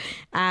Love.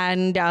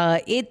 And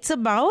it's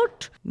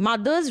about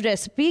Mother's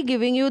Recipe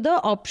giving you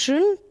the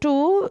option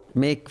to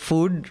make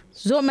food.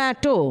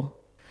 Zomato.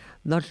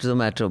 Not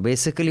Zomato.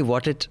 Basically,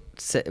 what it's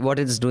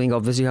doing,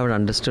 obviously you haven't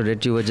understood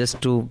it. You were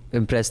just too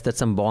impressed that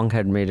some bong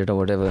had made it or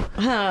whatever.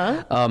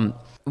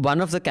 One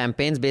of the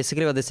campaigns,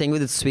 basically what they're saying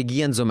with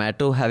Swiggy and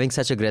Zomato having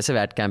such aggressive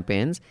ad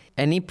campaigns,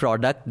 any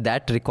product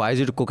that requires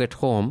you to cook at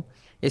home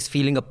is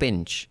feeling a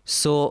pinch.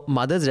 So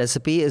Mother's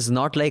Recipe is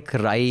not like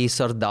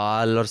rice or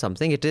dal or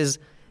something. It is,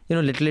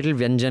 little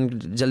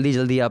vyanjan,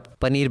 jaldi up,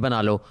 paneer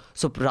bana lo.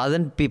 So rather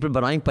than people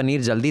banawing paneer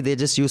jaldi, they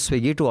just use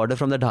Swiggy to order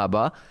from the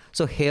dhaba.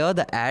 So here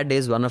the ad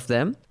is one of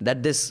them,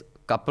 that this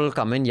couple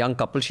come in, young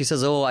couple, she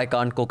says, I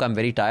can't cook, I'm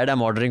very tired,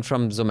 I'm ordering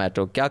from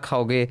Zomato. Kya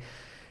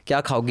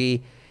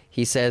khaogi?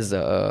 He says,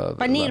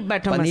 paneer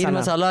butter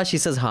masala. She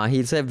says, haan.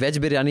 He said, veg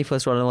biryani.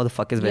 First of all, I don't know what the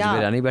fuck is veg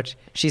biryani, but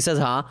she says,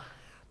 haan.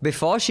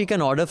 Before she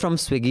can order from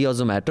Swiggy or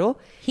Zomato,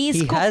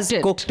 he has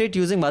cooked it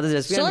using Mother's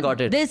Recipe and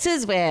got it. This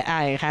is where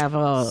I have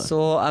a...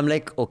 So I'm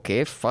like,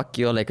 okay, fuck,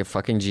 you're like a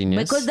fucking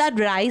genius. Because that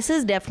rice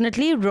is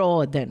definitely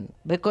raw then.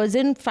 Because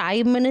in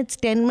 5 minutes,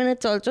 10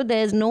 minutes also,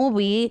 there's no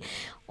way...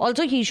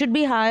 Also, he should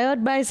be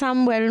hired by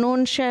some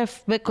well-known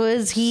chef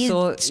because he's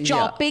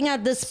chopping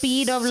at the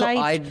speed of light.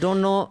 I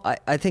don't know.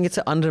 I think it's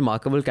an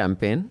unremarkable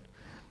campaign.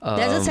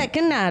 There's a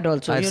second ad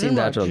also. I've seen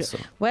that also.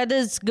 Where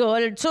this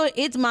girl... So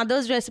it's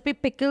Mother's Recipe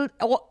pickle.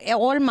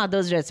 All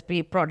Mother's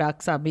Recipe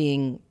products are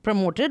being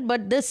promoted.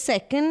 But the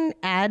second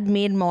ad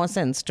made more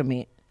sense to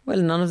me.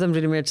 Well, none of them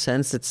really made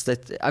sense. It's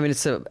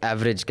an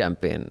average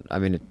campaign.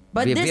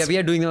 We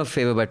are doing them a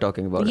favor by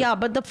talking about it. Yeah,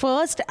 but the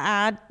first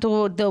ad,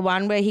 the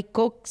one where he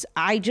cooks,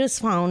 I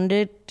just found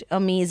it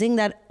amazing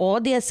that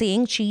all they are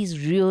saying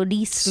she's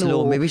really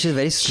slow. Maybe she's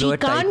very slow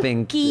at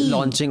typing,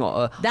 launching,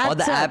 or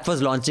the app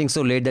was launching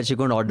so late that she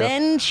couldn't order.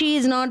 Then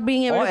she's not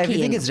being able to key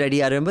everything is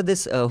ready. I remember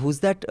this, who's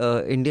that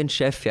Indian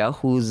chef,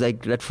 who's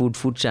like that food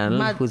channel.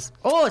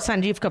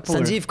 Sanjeev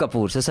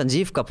Kapoor. So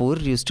Sanjeev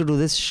Kapoor used to do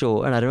this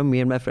show, and I remember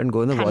me and my friend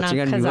going and watching,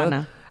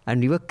 and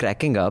we were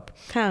cracking up.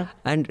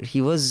 And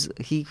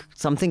he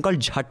something called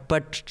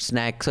jhatpat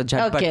snacks or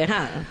jhatpat. Okay,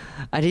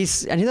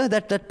 and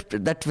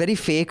that very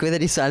fake way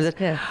that he started.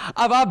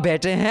 अब आप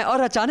बैठे हैं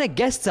और अचानक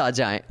guests आ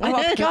जाएं. अब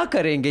आप क्या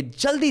करेंगे?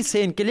 जल्दी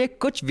से इनके लिए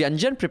कुछ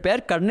व्यंजन प्रिपेयर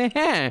करने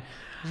हैं.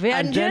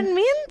 Vyanjan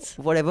means?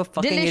 Whatever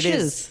fucking delicious. It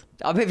is.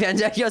 Abhi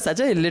Vyanjan, you're such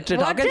a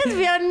illiterate. What is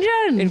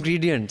Vyanjan?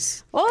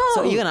 Ingredients. Oh.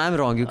 So even I'm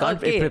wrong. You can't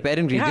prepare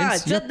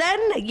ingredients. So then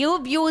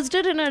you've used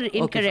it in an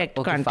incorrect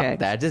context. Fuck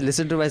that. Just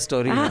listen to my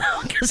story.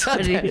 Okay,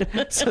 sorry.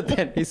 So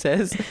then he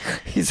says,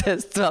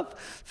 तो आप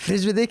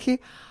fridge में देखिए,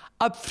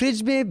 अब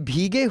fridge में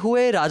भीगे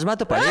हुए राजमा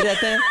तो पड़े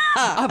रहते हैं.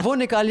 अब वो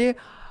निकालिए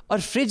और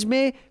फ्रिज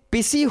में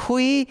पिसी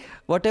हुई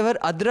whatever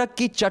अदरक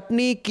की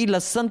चटनी की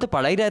लहसुन तो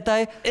पड़ा ही रहता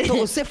है, तो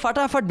उससे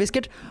फटाफट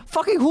biscuit.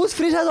 Fucking whose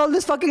fridge has all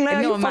this fucking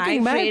line? No, my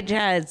fridge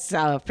has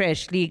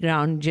freshly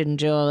ground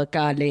ginger,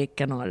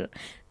 garlic and all.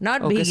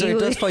 Not okay, so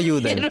it was for you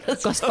then.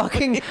 Because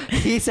fucking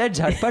he said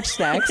jhatpat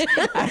snacks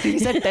and he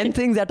said 10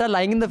 things that are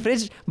lying in the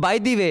fridge. By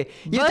the way,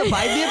 ये तो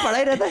by the way पड़ा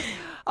ही रहता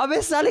है.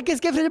 अबे साले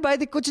किसके fridge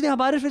में कुछ नहीं,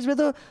 हमारे फ्रिज में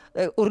तो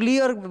उर्ली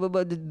और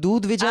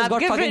दूध which has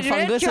got fucking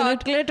fungus in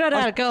it. Chocolate और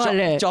अल्कोहल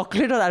है.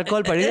 चॉकलेट और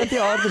अल्कोहल पड़ी रहती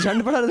है और तो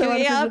झंड पड़ा रहता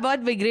है. आप बहुत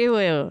बिगड़े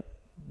हुए हो.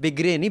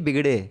 Bigre, nahi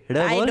bigde.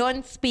 I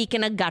don't speak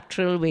in a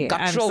guttural way.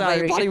 I'm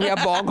sorry.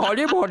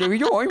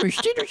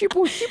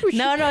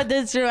 No,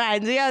 this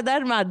reminds me of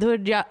that Madhur.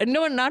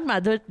 No, not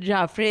Madhur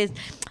Jaffrey's.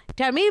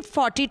 Tell me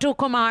 42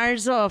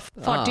 Kumars of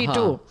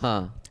 42.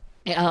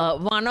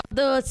 One of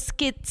the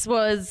skits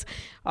was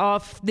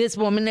of this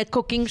woman, a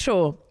cooking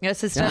show. Your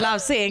sister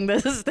loves saying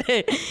this.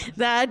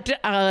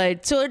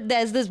 So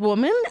there's this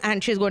woman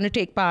and she's going to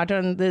take part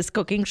on this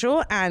cooking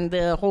show, and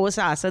the host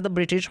asks her, the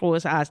British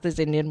host asks this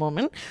Indian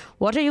woman,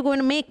 what are you going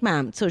to make,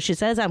 ma'am? So she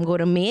says, I'm going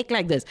to make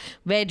like this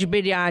veg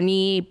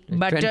biryani,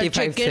 butter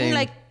chicken, things.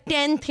 like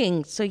 10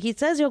 things. So he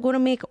says, you're going to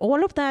make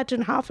all of that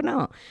in half an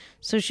hour.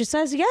 So she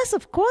says, yes,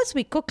 of course,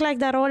 we cook like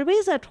that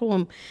always at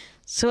home.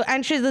 So,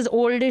 and she's this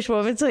oldish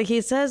woman. So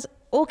he says,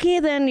 okay,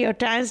 then your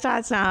time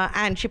starts now.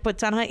 And she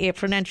puts on her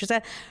apron and she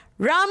said,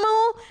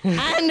 Ramu!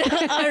 And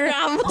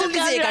Ramu comes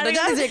running out.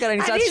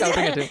 And he starts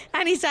shouting at him.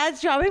 And he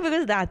starts shouting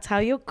because that's how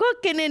you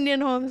cook in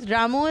Indian homes.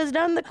 Ramu has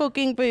done the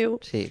cooking for you.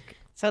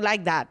 So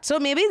like that. So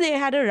maybe they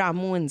had a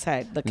Ramu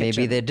inside the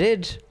kitchen. Maybe they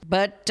did.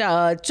 But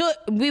so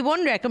we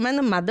won't recommend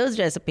the mother's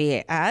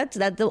recipe ads.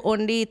 That's the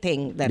only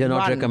thing that you're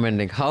not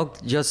recommending. How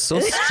you're so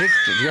strict.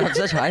 You have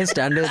such high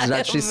standards,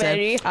 Rajshri said.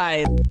 Very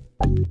high.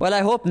 Well,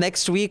 I hope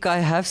next week I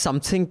have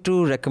something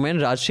to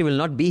recommend. Rajshri will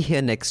not be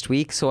here next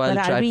week, so I'll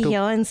try to... be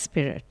here in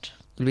spirit.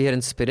 I'll be here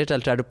in spirit.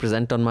 I'll try to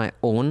present on my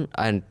own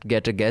and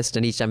get a guest.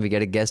 And each time we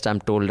get a guest,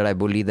 I'm told that I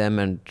bully them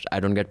and I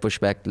don't get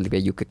pushback.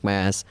 You kick my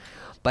ass.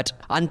 But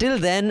until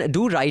then,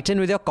 do write in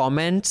with your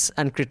comments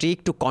and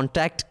critique to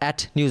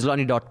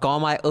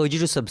contact@newslaundry.com. I urge you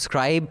to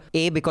subscribe.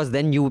 A, because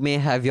then you may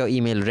have your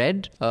email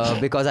read.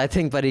 Because I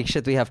think,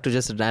 Parikshit, we have to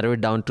just narrow it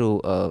down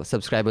to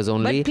subscribers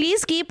only. But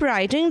please keep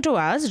writing to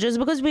us. Just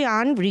because we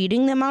aren't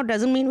reading them out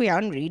doesn't mean we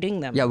aren't reading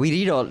them. Yeah, we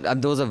read all.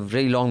 Those are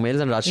very long mails,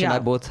 and Rajshri and I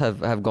both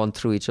have gone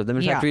through each of them.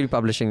 In fact, we'll be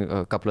publishing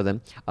a couple of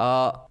them.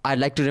 I'd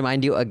like to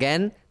remind you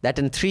again that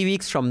in 3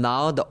 weeks from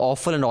now, the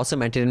Awful and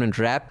Awesome Entertainment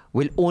Wrap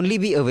will only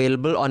be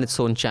available on its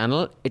own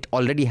channel. It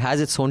already has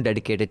its own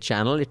dedicated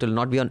channel. It will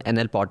not be on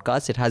NL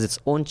Podcast. It has its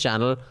own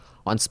channel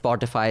on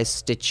Spotify,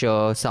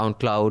 Stitcher,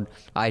 SoundCloud,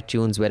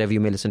 iTunes, wherever you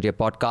may listen to your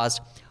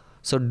podcast.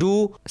 So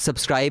do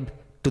subscribe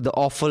to the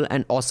Awful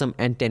and Awesome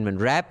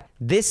Entertainment Wrap.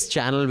 This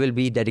channel will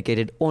be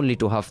dedicated only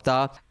to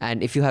Hafta.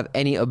 And if you have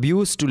any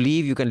abuse to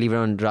leave, you can leave it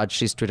on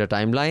Rajshri's Twitter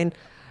timeline.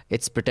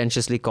 It's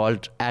pretentiously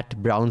called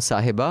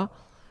 @BrownSahiba.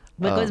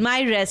 Because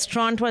my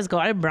restaurant was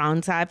called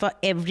Brown Sahib. For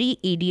every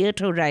idiot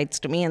who writes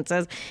to me and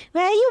says,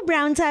 where are you,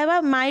 Brown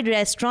Sahib? My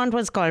restaurant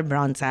was called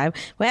Brown Sahib,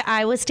 where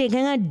I was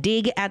taking a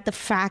dig at the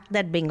fact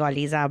that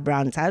Bengalis are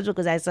Brown Sahibs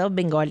because I serve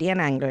Bengali and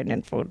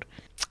Anglo-Indian food.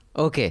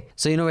 Okay,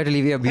 so you know where to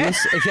leave your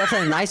abuse. If you have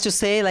something nice to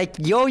say, like,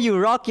 yo, you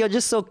rock, you're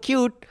just so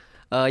cute,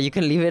 you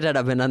can leave it at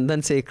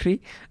Abhinandan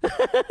Sekhri.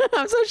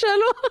 I'm so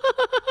shallow.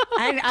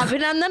 And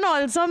Abhinandan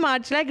also,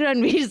 much like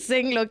Ranveer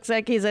Singh, looks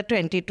like he's a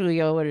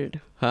 22-year-old.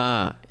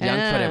 Young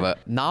forever.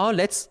 Now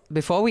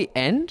before we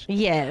end,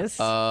 yes,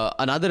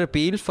 another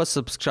appeal for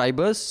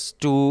subscribers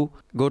to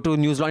go to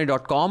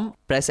newslaundry.com,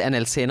 press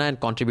NL Sena and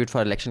contribute for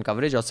election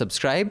coverage, or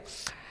subscribe.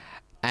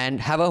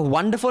 And have a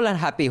wonderful and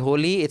happy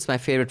Holi. It's my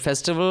favorite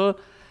festival.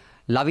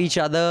 Love each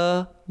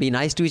other. Be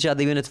nice to each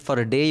other, even if for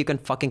a day. You can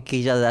fucking kick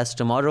each other's ass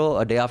tomorrow,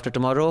 a day after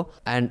tomorrow.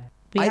 And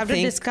we have to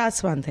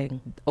discuss one thing.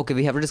 Okay,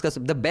 we have to discuss.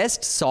 The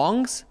best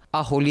songs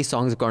are Holi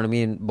songs, according to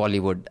me, in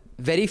Bollywood.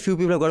 Very few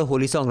people have got a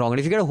Holi song wrong. And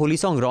if you get a Holi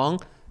song wrong,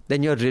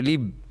 then you're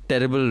really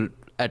terrible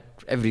at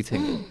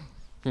everything.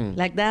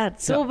 Like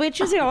that. So which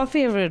is your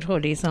favorite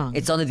Holi song?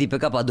 It's on the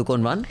Deepika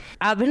Padukone one.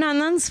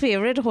 Abhinandan's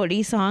favorite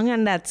Holi song,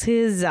 and that's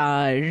his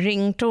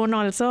ringtone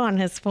also on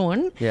his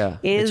phone,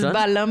 is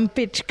Balam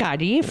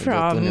Pichkari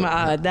from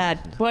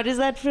that. What is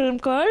that film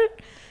called?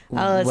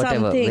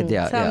 Something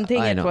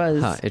it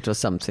was. It was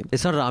something.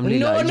 It's not Ram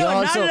Leela.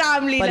 No, not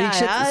Ram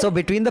Leela. So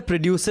between the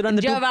producer and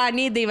the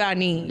Javani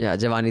Divani. Yeah,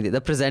 Javani.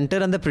 The presenter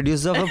and the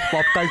producer of a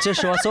pop culture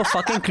show are so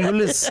fucking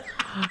clueless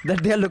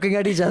that they are looking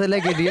at each other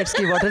like idiots.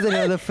 What is the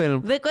name of the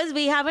film? Because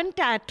we haven't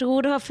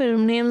tattooed her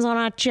film names on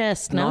our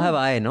chest, no? No, have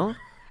I, no?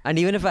 And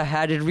even if I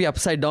had, it would be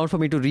upside down for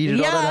me to read it.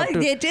 Yeah,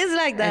 it is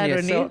like that,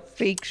 anyway,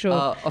 freak show.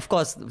 Of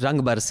course, Rang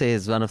Barse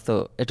is one of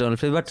the eternal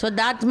favorites. So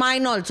that's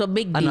mine also,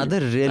 big deal. Another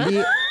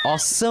really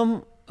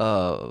awesome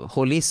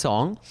Holi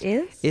song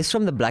is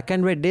from the Black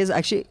and White days.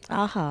 Actually,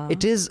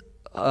 it is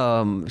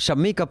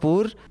Shammi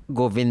Kapoor,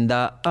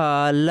 Govinda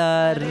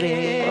Ala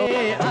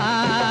Re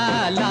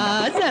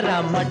Ala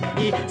Zara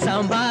Matti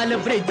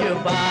Sambhal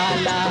Brij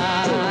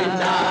Bala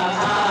Govinda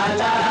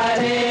Ala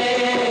Re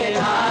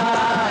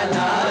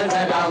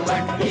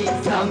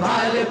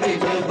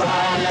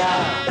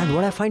And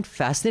what I find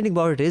fascinating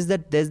about it is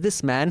that there's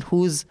this man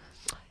whose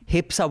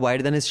hips are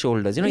wider than his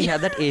shoulders. You know, he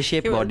had that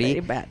A-shaped body.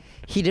 Very bad.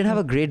 He didn't have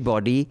a great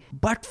body,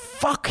 but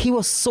fuck, he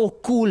was so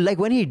cool. Like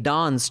when he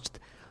danced,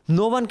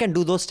 no one can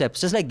do those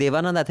steps. Just like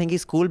Devanand, I think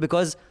he's cool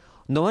because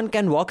no one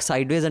can walk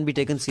sideways and be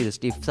taken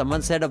seriously. If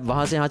someone said,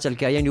 "Wahan se yahan chal ke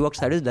aaye," and you walk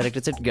sideways,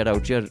 director said, "Get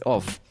out, you're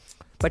off."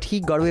 but he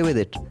got away with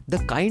it. The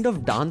kind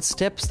of dance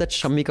steps that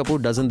Shammi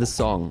Kapoor does in this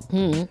song,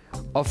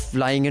 of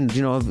lying and,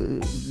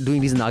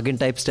 doing these Nagin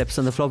type steps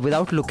on the floor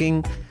without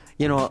looking,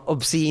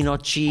 obscene or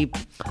cheap.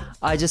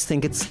 I just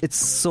think it's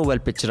so well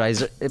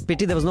picturized.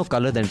 Pity there was no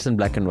color then, it's in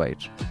black and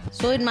white.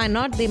 So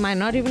they might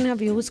not even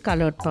have used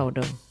colored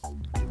powder.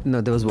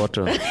 No, there was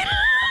water.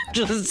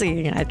 Just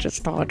saying, I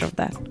just thought of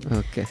that.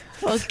 Okay.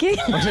 What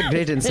a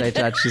great insight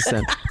to actually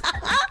send.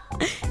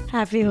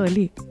 Happy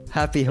Holi.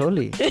 Happy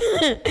Holi.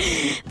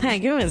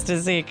 Thank you, Mr.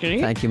 Sekhri.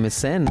 Thank you, Miss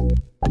Sen.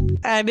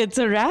 And it's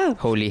a wrap.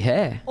 Holy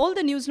hair. All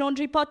the News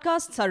Laundry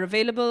podcasts are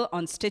available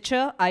on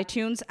Stitcher,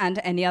 iTunes, and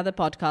any other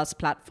podcast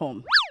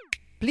platform.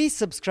 Please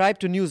subscribe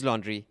to News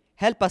Laundry.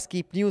 Help us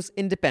keep news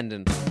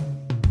independent.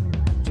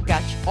 To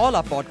catch all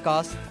our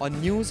podcasts on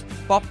news,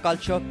 pop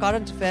culture,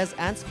 current affairs,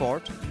 and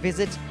sport,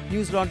 visit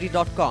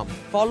newslaundry.com.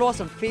 Follow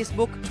us on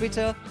Facebook,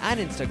 Twitter, and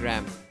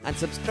Instagram, and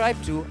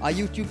subscribe to our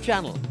YouTube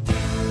channel.